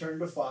tax return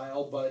to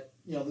file, but,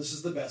 this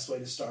is the best way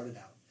to start it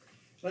out.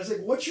 And I was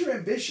like, what's your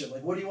ambition?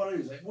 Like, what do you want to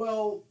do? He's like,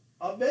 well,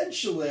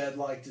 eventually I'd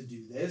like to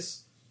do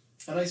this.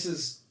 and I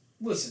says,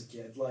 listen,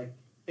 kid, like,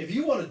 if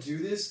you want to do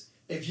this,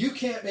 if you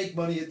can't make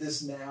money at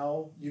this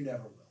now, you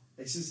never will.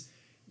 He says,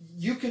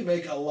 you can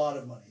make a lot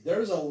of money.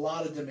 There's a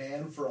lot of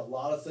demand for a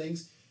lot of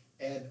things.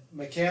 And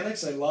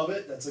mechanics, I love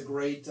it. That's a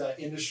great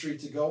industry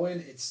to go in.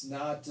 It's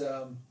not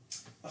a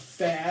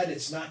fad.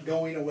 It's not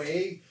going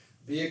away.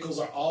 Vehicles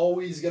are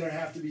always going to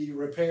have to be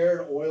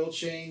repaired, oil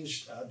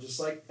changed, just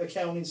like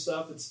accounting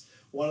stuff. It's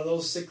one of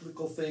those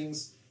cyclical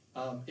things.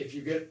 If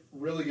you get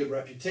really good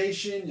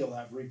reputation, you'll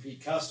have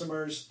repeat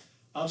customers.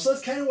 So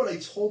that's kind of what I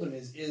told him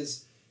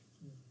is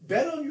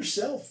bet on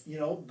yourself. You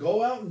know,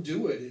 go out and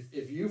do it.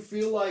 If you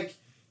feel like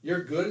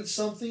you're good at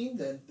something,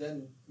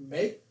 then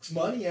make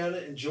money at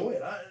it, enjoy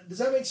it. Does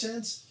that make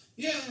sense?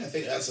 Yeah, I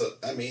think that's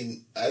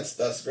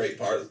a great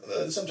part.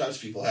 Sometimes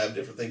people have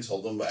different things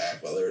hold them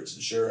back, whether it's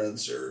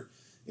insurance or,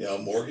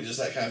 mortgages,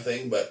 that kind of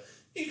thing. But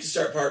you can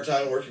start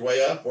part-time, work your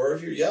way up, or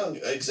if you're young,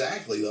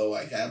 exactly, though,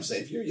 like I'm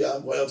saying, if you're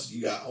young, what else do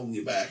you got holding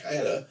you back? I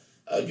had a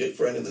good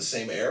friend in the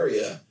same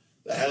area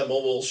that had a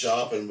mobile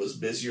shop and was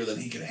busier than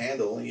he could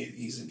handle.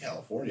 He's in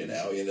California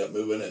now. He ended up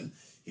moving, and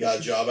he got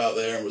a job out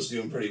there and was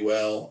doing pretty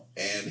well,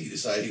 and he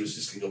decided he was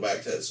just going to go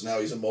back to it. So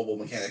now he's a mobile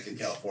mechanic in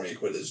California,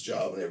 quit his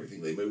job and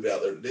everything they moved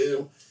out there to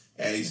do,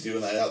 and he's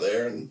doing that out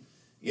there, and,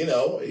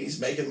 he's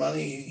making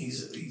money.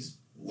 He's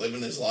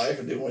living his life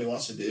and doing what he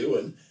wants to do,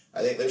 and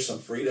I think there's some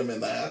freedom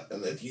in that,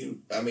 and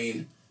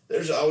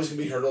there's always going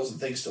to be hurdles and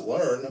things to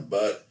learn,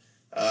 but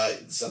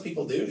some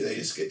people do. They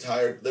just get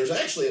tired. There's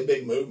actually a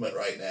big movement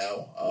right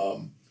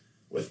now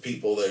with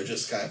people that are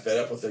just kind of fed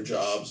up with their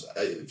jobs.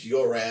 If you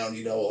go around,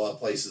 a lot of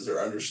places are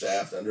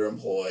understaffed,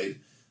 underemployed.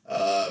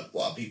 A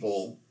lot of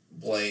people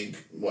blame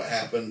what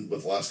happened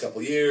with the last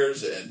couple of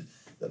years, and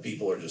the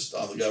people are just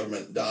on the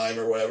government dime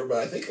or whatever. But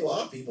I think a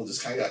lot of people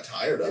just kind of got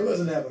tired of it. It was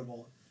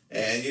inevitable.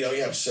 And, you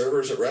have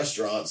servers at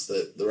restaurants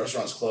that the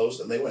restaurants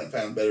closed, and they went and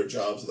found better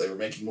jobs that they were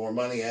making more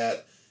money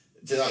at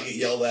to not get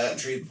yelled at and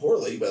treated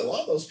poorly. But a lot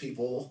of those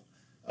people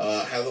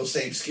have those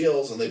same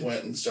skills, and they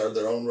went and started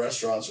their own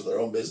restaurants or their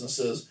own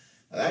businesses.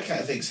 And that kind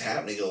of thing's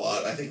happening a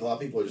lot. I think a lot of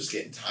people are just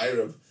getting tired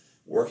of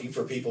working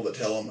for people that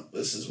tell them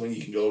this is when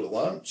you can go to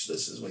lunch,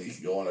 this is when you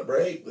can go on a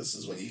break, this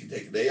is when you can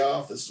take a day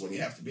off, this is when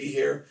you have to be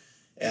here.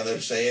 And they're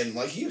saying,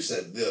 like you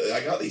said,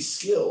 I got these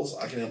skills,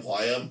 I can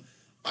apply them,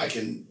 I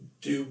can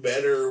do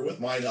better with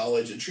my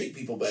knowledge and treat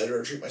people better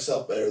or treat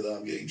myself better than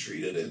I'm getting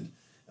treated. And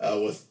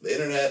with the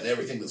internet and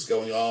everything that's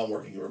going on,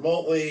 working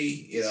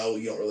remotely, you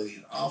don't really need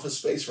an office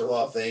space for a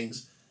lot of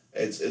things.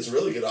 It's a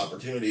really good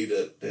opportunity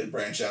to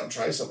branch out and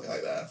try something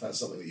like that if that's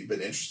something that you've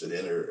been interested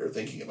in or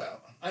thinking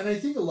about. And I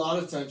think a lot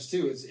of times,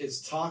 too,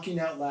 is talking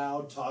out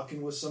loud,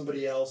 talking with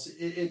somebody else.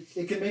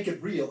 It can make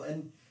it real.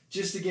 And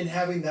just, again,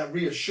 having that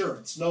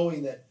reassurance,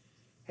 knowing that,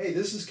 hey,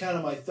 this is kind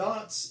of my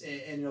thoughts.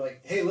 And you're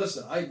like, hey,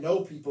 listen, I know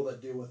people that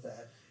deal with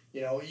that.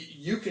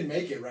 You can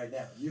make it right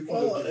now. You can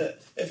go do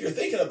it. If you're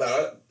thinking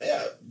about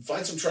it,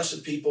 find some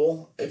trusted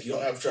people. If you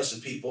don't have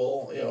trusted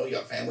people, you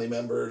got family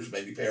members,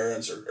 maybe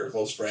parents or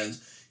close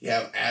friends. You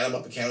have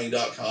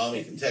AdamUpAccounting.com.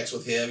 You can text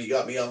with him. You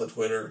got me on the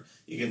Twitter.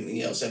 You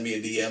can, send me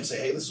a DM, say,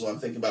 hey, this is what I'm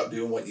thinking about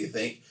doing. What do you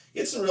think?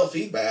 Get some real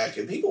feedback,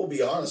 and people will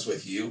be honest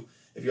with you.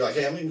 If you're like,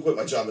 hey, I'm going to quit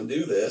my job and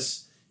do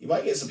this, you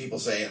might get some people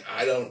saying,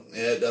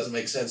 it doesn't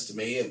make sense to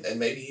me, and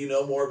maybe you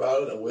know more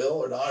about it and will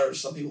or not, or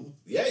some people,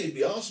 yeah, you'd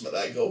be awesome at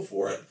that, go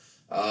for it.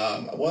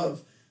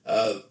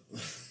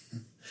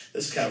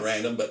 This is kind of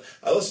random, but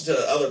I listen to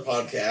other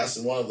podcasts,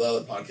 and one of the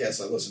other podcasts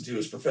I listen to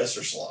is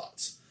Professor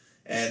Slots.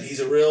 And he's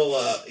a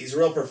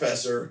real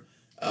professor.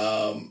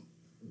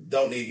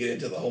 Don't need to get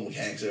into the whole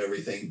mechanics of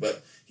everything,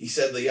 but he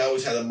said that he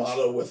always had a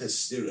motto with his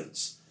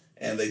students,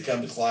 and they'd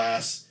come to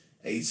class,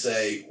 and he'd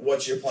say,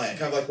 what's your plan?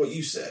 Kind of like what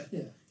you said.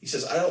 Yeah. He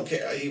says, I don't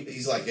care.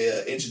 He's like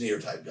an engineer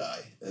type guy,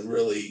 and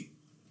really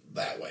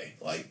that way,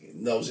 like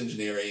knows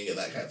engineering and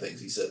that kind of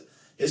things. He said,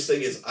 his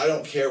thing is, I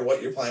don't care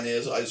what your plan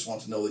is, I just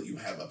want to know that you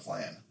have a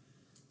plan.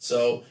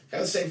 So,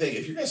 kind of the same thing.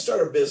 If you're going to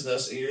start a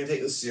business and you're going to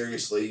take this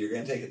seriously, you're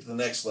going to take it to the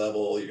next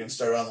level, you're going to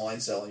start online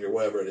selling or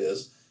whatever it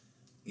is,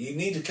 you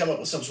need to come up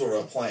with some sort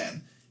of a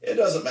plan. It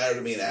doesn't matter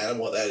to me and Adam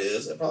what that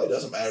is. It probably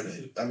doesn't matter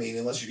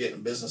unless you're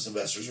getting business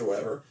investors or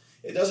whatever.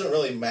 It doesn't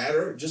really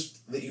matter,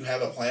 just that you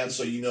have a plan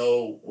so you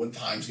know when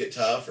times get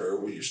tough or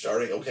when you're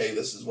starting, okay,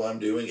 this is what I'm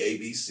doing, A,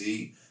 B,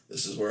 C,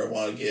 this is where I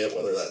want to get,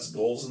 whether that's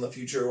goals in the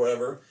future or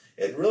whatever.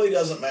 It really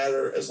doesn't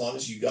matter as long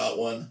as you got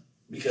one.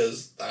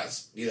 Because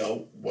that's,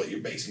 what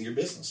you're basing your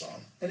business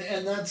on.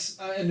 And that's,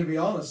 and to be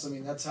honest,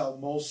 that's how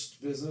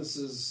most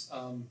businesses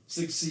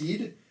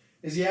succeed,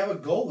 is you have a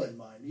goal in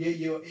mind.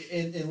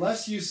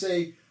 Unless you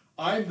say,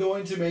 I'm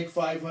going to make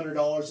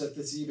 $500 at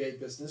this eBay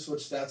business,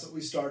 which that's what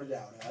we started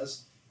out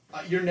as,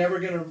 you're never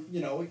going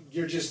to,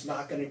 you're just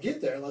not going to get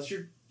there unless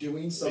you're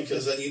doing something.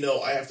 Because then,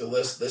 I have to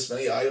list this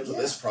many items at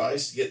this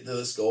price to get to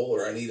this goal,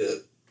 or I need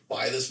to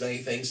buy this many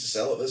things to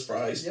sell at this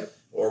price. Yep.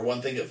 Or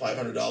one thing at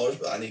 $500,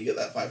 but I need to get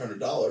that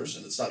 $500,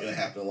 and it's not going to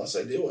happen unless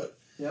I do it.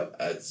 Yep.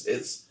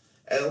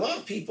 And a lot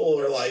of people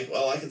are like,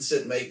 well, I can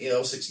sit and make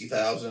 $60,000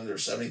 or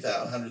 $70,000,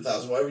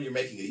 $100,000, whatever you're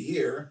making a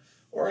year.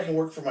 or I can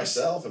work for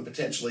myself and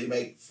potentially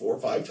make 4 or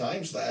 5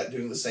 times that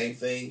doing the same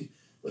thing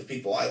with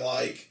people I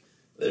like.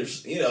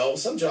 There's,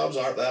 some jobs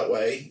aren't that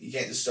way. You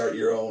can't just start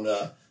your own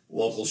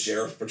local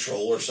sheriff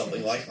patrol or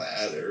something like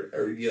that,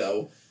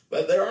 or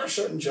but there are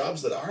certain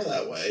jobs that are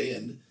that way,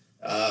 and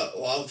a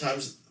lot of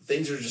times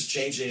things are just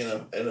changing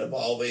and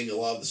evolving. A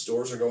lot of the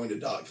stores are going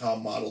to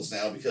 .com models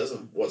now because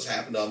of what's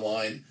happened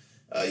online.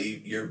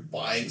 You're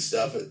buying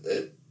stuff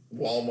at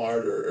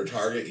Walmart or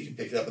Target. You can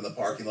pick it up in the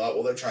parking lot.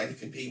 Well, they're trying to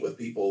compete with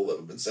people that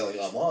have been selling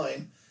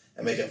online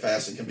and make it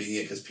fast and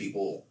convenient because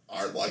people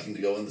aren't liking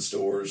to go in the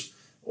stores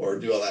or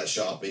do all that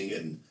shopping.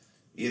 And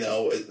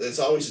it's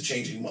always a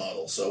changing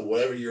model. So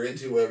whatever you're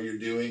into, whatever you're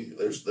doing,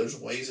 there's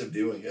ways of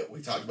doing it.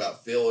 We talked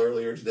about Phil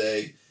earlier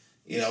today.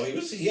 He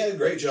had a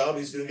great job.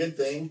 He's doing a good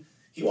thing.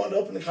 He wanted to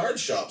open a card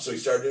shop, so he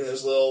started doing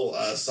his little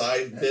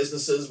side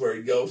businesses where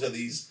he'd go to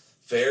these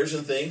fairs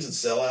and things and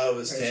sell out of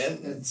his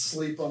tent and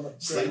sleep on the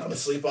ground.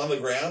 Sleep on the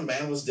ground.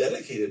 Man was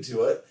dedicated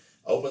to it.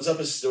 Opens up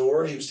his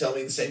store. He was telling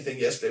me the same thing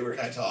yesterday. We were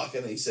kind of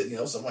talking, and he said,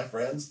 some of my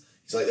friends,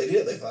 he's like,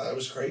 they thought I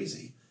was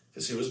crazy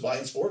because he was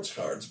buying sports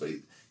cards, but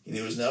he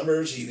knew his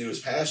numbers, he knew his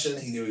passion,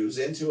 he knew he was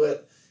into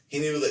it, he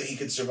knew that he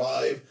could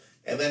survive,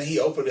 and then he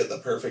opened it at the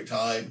perfect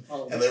time,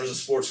 and there was a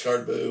sports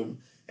card boom,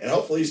 and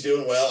hopefully he's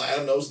doing well.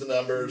 Adam knows the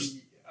numbers.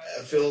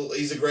 I feel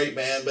he's a great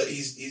man, but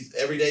he's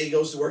every day he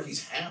goes to work,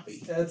 he's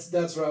happy.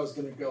 That's where I was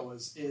going to go.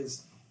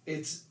 Is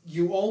it's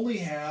you only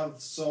have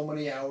so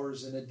many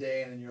hours in a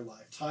day and in your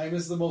life. Time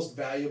is the most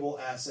valuable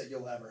asset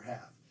you'll ever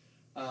have.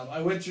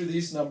 I went through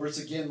these numbers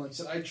again. Like I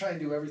said, I try and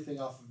do everything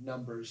off of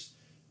numbers.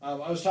 I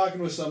was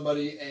talking with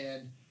somebody,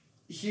 and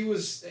he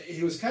was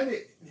kind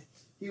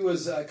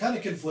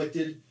of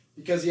conflicted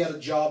because he had a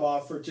job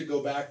offer to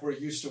go back where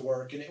he used to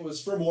work, and it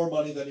was for more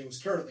money than he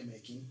was currently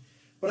making.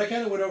 But I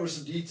kind of went over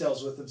some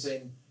details with him,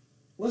 saying,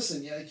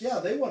 "Listen,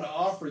 they want to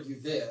offer you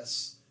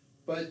this,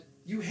 but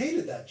you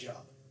hated that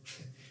job.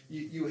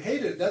 you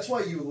hated it. That's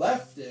why you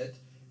left it.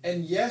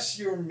 And yes,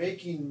 you're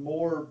making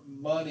more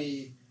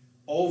money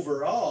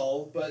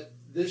overall, but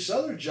this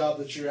other job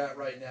that you're at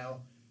right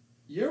now,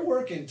 you're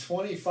working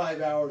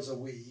 25 hours a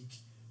week.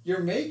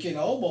 You're making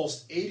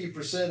almost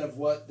 80% of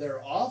what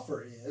their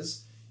offer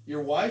is.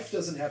 Your wife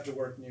doesn't have to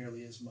work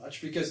nearly as much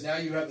because now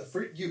you have the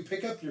free. You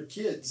pick up your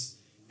kids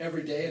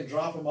every day and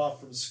drop them off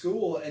from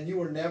school, and you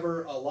were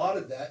never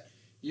allotted that.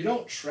 You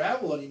don't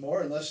travel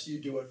anymore unless you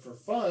do it for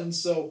fun.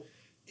 So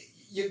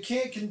you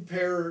can't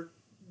compare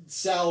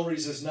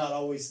salaries as not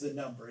always the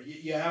number.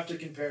 You have to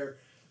compare,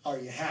 are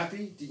you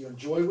happy? Do you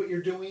enjoy what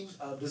you're doing?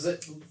 Does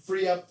it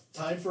free up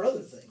time for other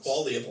things?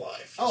 Quality of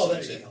life. Oh,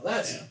 there you go.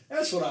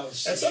 That's what I was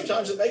saying. And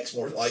sometimes it makes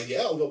more,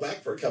 I'll go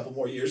back for a couple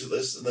more years of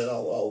this, and then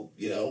I'll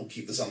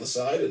keep this on the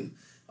side, and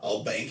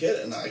I'll bank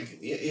it, and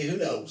who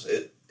knows?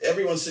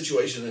 Everyone's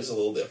situation is a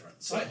little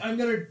different. So. I'm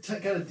going to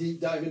kind of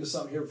deep dive into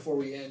something here before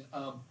we end,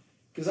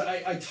 because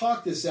I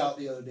talked this out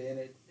the other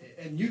day,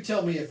 and you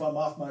tell me if I'm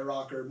off my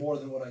rocker more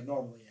than what I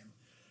normally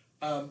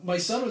am. My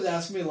son was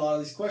asking me a lot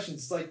of these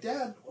questions. It's like,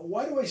 Dad,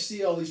 why do I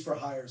see all these for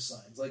hire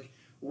signs? Like,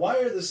 why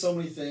are there so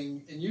many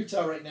things? In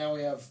Utah right now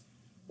we have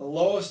the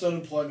lowest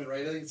unemployment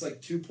rate. I think it's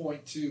like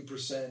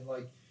 2.2%.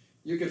 Like,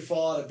 you could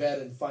fall out of bed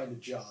and find a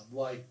job.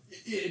 Like,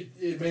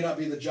 it may not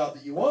be the job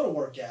that you want to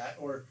work at,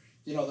 or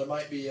there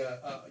might be a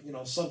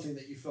something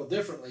that you feel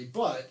differently,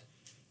 but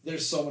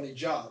there's so many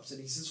jobs.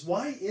 And he says,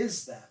 why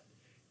is that?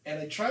 And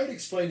I tried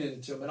explaining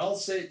it to him, and I'll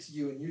say it to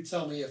you, and you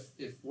tell me if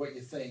what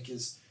you think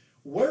is,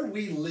 where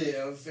we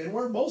live and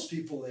where most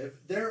people live,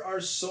 there are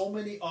so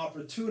many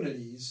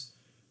opportunities,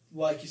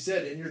 like you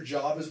said, and your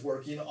job is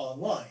working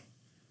online.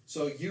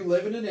 So you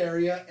live in an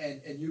area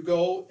and you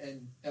go,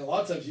 and a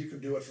lot of times you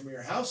can do it from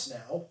your house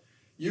now.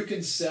 You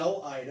can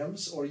sell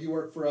items, or you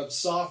work for a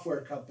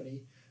software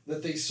company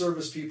that they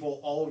service people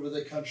all over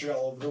the country,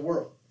 all over the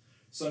world.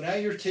 So now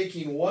you're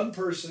taking one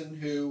person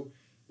who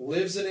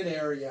lives in an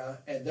area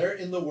and they're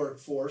in the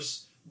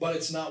workforce, but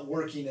it's not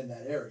working in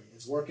that area.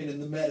 It's working in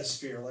the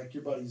metasphere, like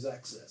your buddy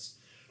Zach says.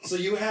 So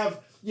you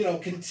have,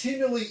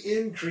 continually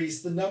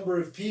increased the number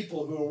of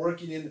people who are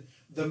working in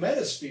the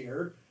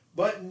metasphere,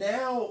 but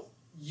now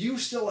you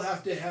still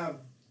have to have,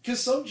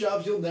 because some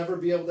jobs you'll never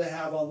be able to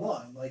have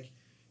online. Like,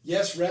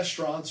 yes,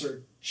 restaurants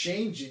are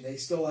changing. They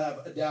still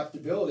have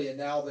adaptability, and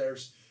now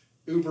there's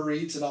Uber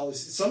Eats and all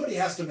this. Somebody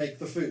has to make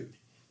the food,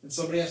 and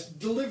somebody has to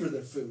deliver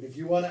the food. If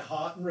you want it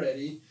hot and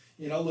ready,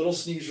 little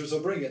sneezers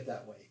will bring it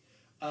that way.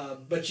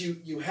 But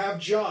you have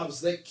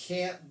jobs that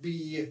can't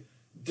be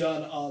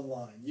done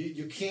online.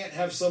 You can't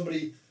have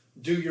somebody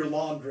do your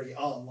laundry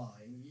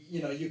online.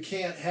 You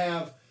can't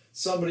have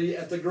somebody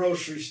at the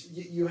grocery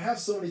store. You have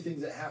so many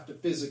things that have to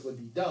physically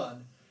be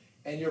done,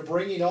 and you're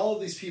bringing all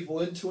of these people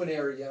into an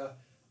area.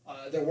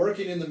 They're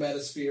working in the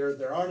metasphere.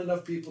 There aren't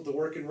enough people to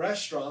work in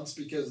restaurants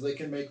because they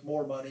can make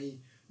more money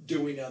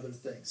doing other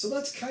things. So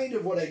that's kind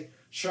of what I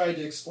tried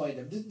to explain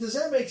to him. Does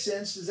that make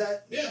sense?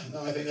 Yeah,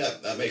 no, I think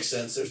that makes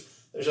sense.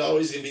 There's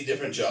always going to be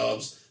different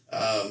jobs.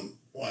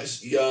 When I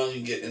was young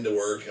and getting into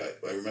work,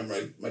 I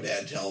remember my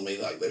dad telling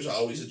me, like, there's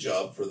always a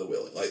job for the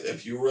willing. Like,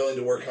 if you're willing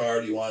to work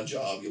hard, you want a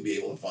job, you'll be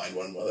able to find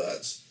one, whether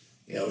that's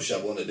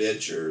shoveling a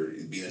ditch or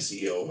being a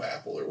CEO of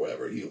Apple or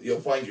whatever. You'll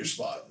find your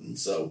spot. And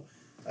so,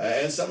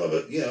 and some of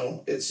it,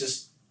 it's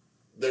just,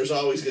 there's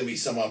always going to be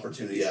some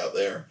opportunity out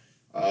there,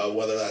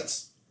 whether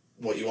that's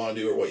what you want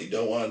to do or what you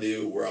don't want to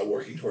do. We're all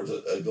working towards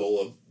a goal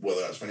of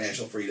whether that's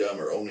financial freedom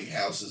or owning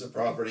houses or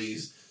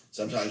properties.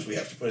 Sometimes we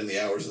have to put in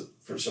the hours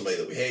for somebody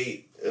that we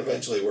hate.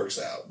 Eventually it works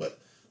out. But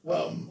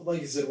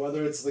like you said,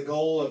 whether it's the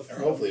goal of or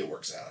hopefully it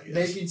works out, I guess.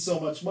 Making so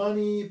much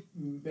money,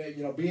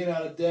 being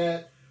out of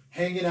debt,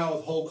 hanging out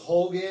with Hulk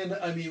Hogan.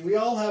 I mean, we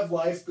all have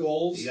life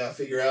goals. You gotta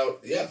figure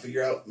out,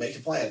 make a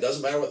plan. It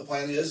doesn't matter what the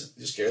plan is,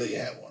 just care that you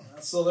have one.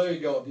 So there you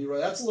go, D-Roy.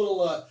 That's a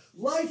little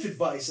life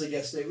advice, I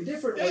guess, Dave.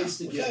 Different ways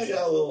to we get kind of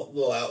got a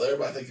little out there,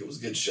 but I think it was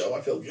a good show. I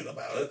feel good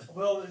about it.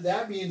 Well,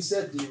 that being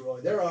said,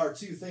 D-Roy, there are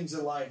two things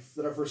in life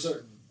that are for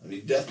certain.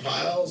 Death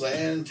piles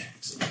and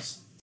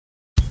taxes.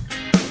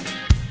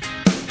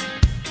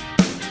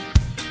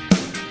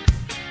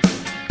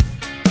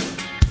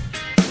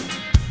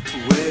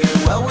 We're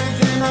well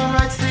within our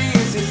rights to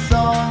use this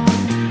song.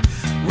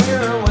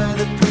 We're aware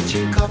that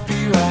preaching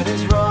copyright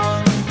is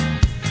wrong.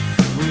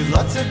 With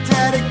lots of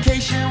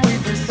dedication,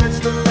 we've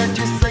researched the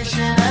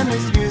legislation, and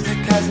this music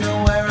has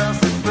nowhere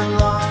else it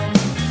belongs.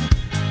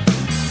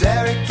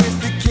 Derek is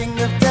the king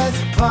of death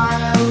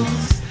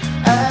piles,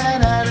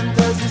 and Adam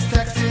does his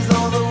taxes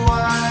all the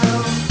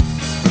while.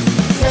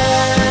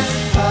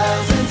 Death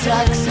piles and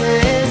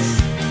taxes,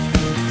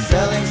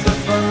 selling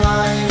stuff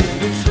online in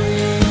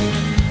between.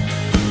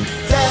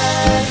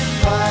 Death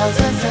piles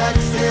and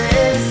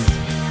taxes,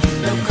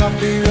 no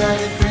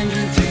copyright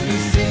infringement to be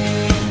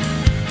seen.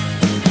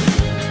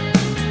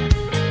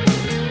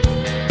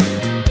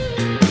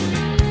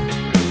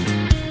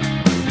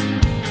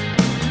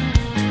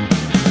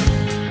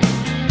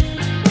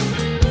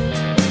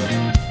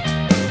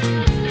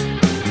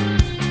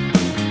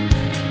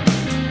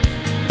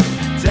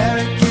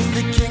 Derek is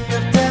the king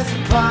of death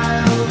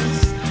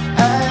piles,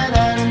 and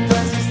Adam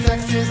does his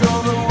taxes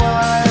all the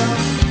while.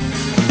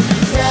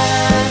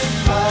 Death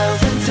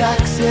piles and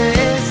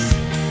taxes,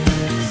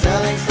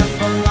 selling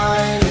stuff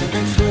online in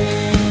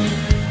between.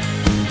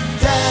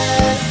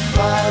 Death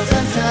piles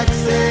and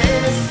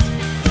taxes,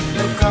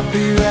 no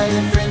copyright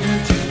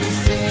infringement to be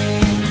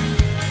seen.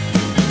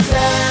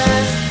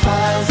 Death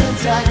piles and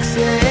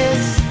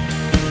taxes,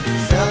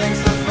 selling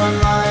stuff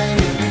online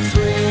in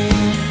between.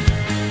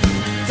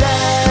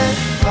 Death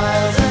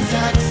piles and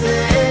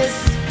taxes,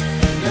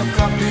 no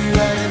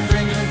copyright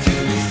infringement to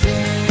be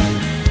seen.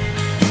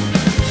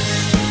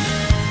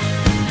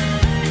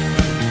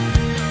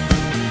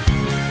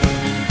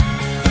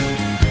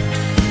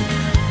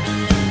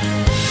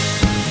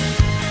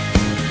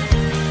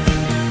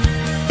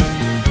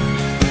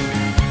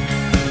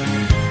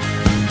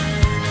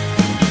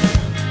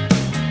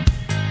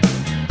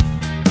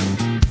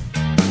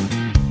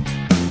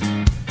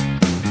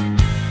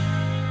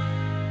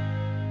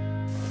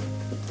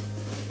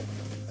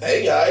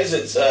 Hey guys,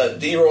 it's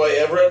D-Roy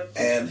Everett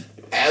and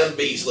Adam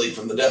Beasley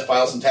from the Death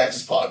Files and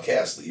Taxes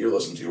podcast that you're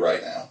listening to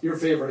right now. Your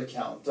favorite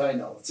account. I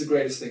know. It's the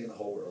greatest thing in the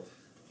whole world.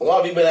 A lot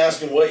of you have been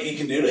asking what you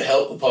can do to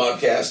help the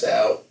podcast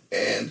out,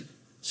 and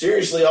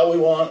seriously, all we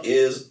want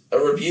is a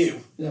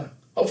review. Yeah.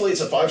 Hopefully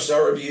it's a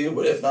 5-star review,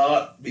 but if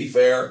not, be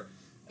fair,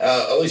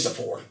 at least a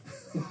 4.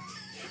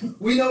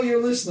 We know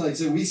you're listening. Like I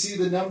said, we see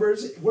the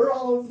numbers. We're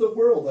all over the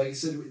world. Like I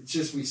said, it's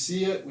just we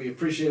see it. We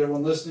appreciate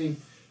everyone listening.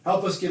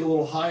 Help us get a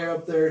little higher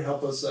up there.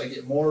 Help us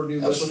get more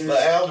new Helps with listeners.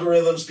 the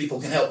algorithms. People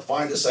can help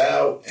find us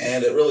out,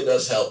 and it really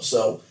does help.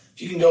 So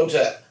if you can go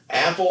to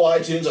Apple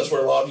iTunes, that's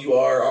where a lot of you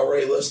are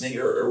already listening,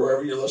 or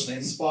wherever you're listening.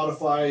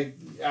 Spotify,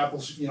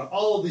 Apple,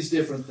 all of these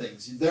different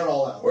things. They're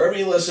all out. Wherever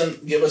you listen,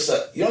 give us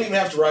you don't even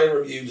have to write a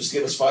review. Just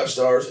give us 5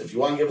 stars. If you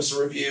want to give us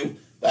a review,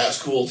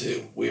 that's cool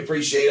too. We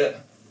appreciate it,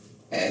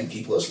 and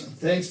keep listening.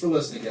 Thanks for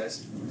listening,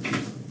 guys.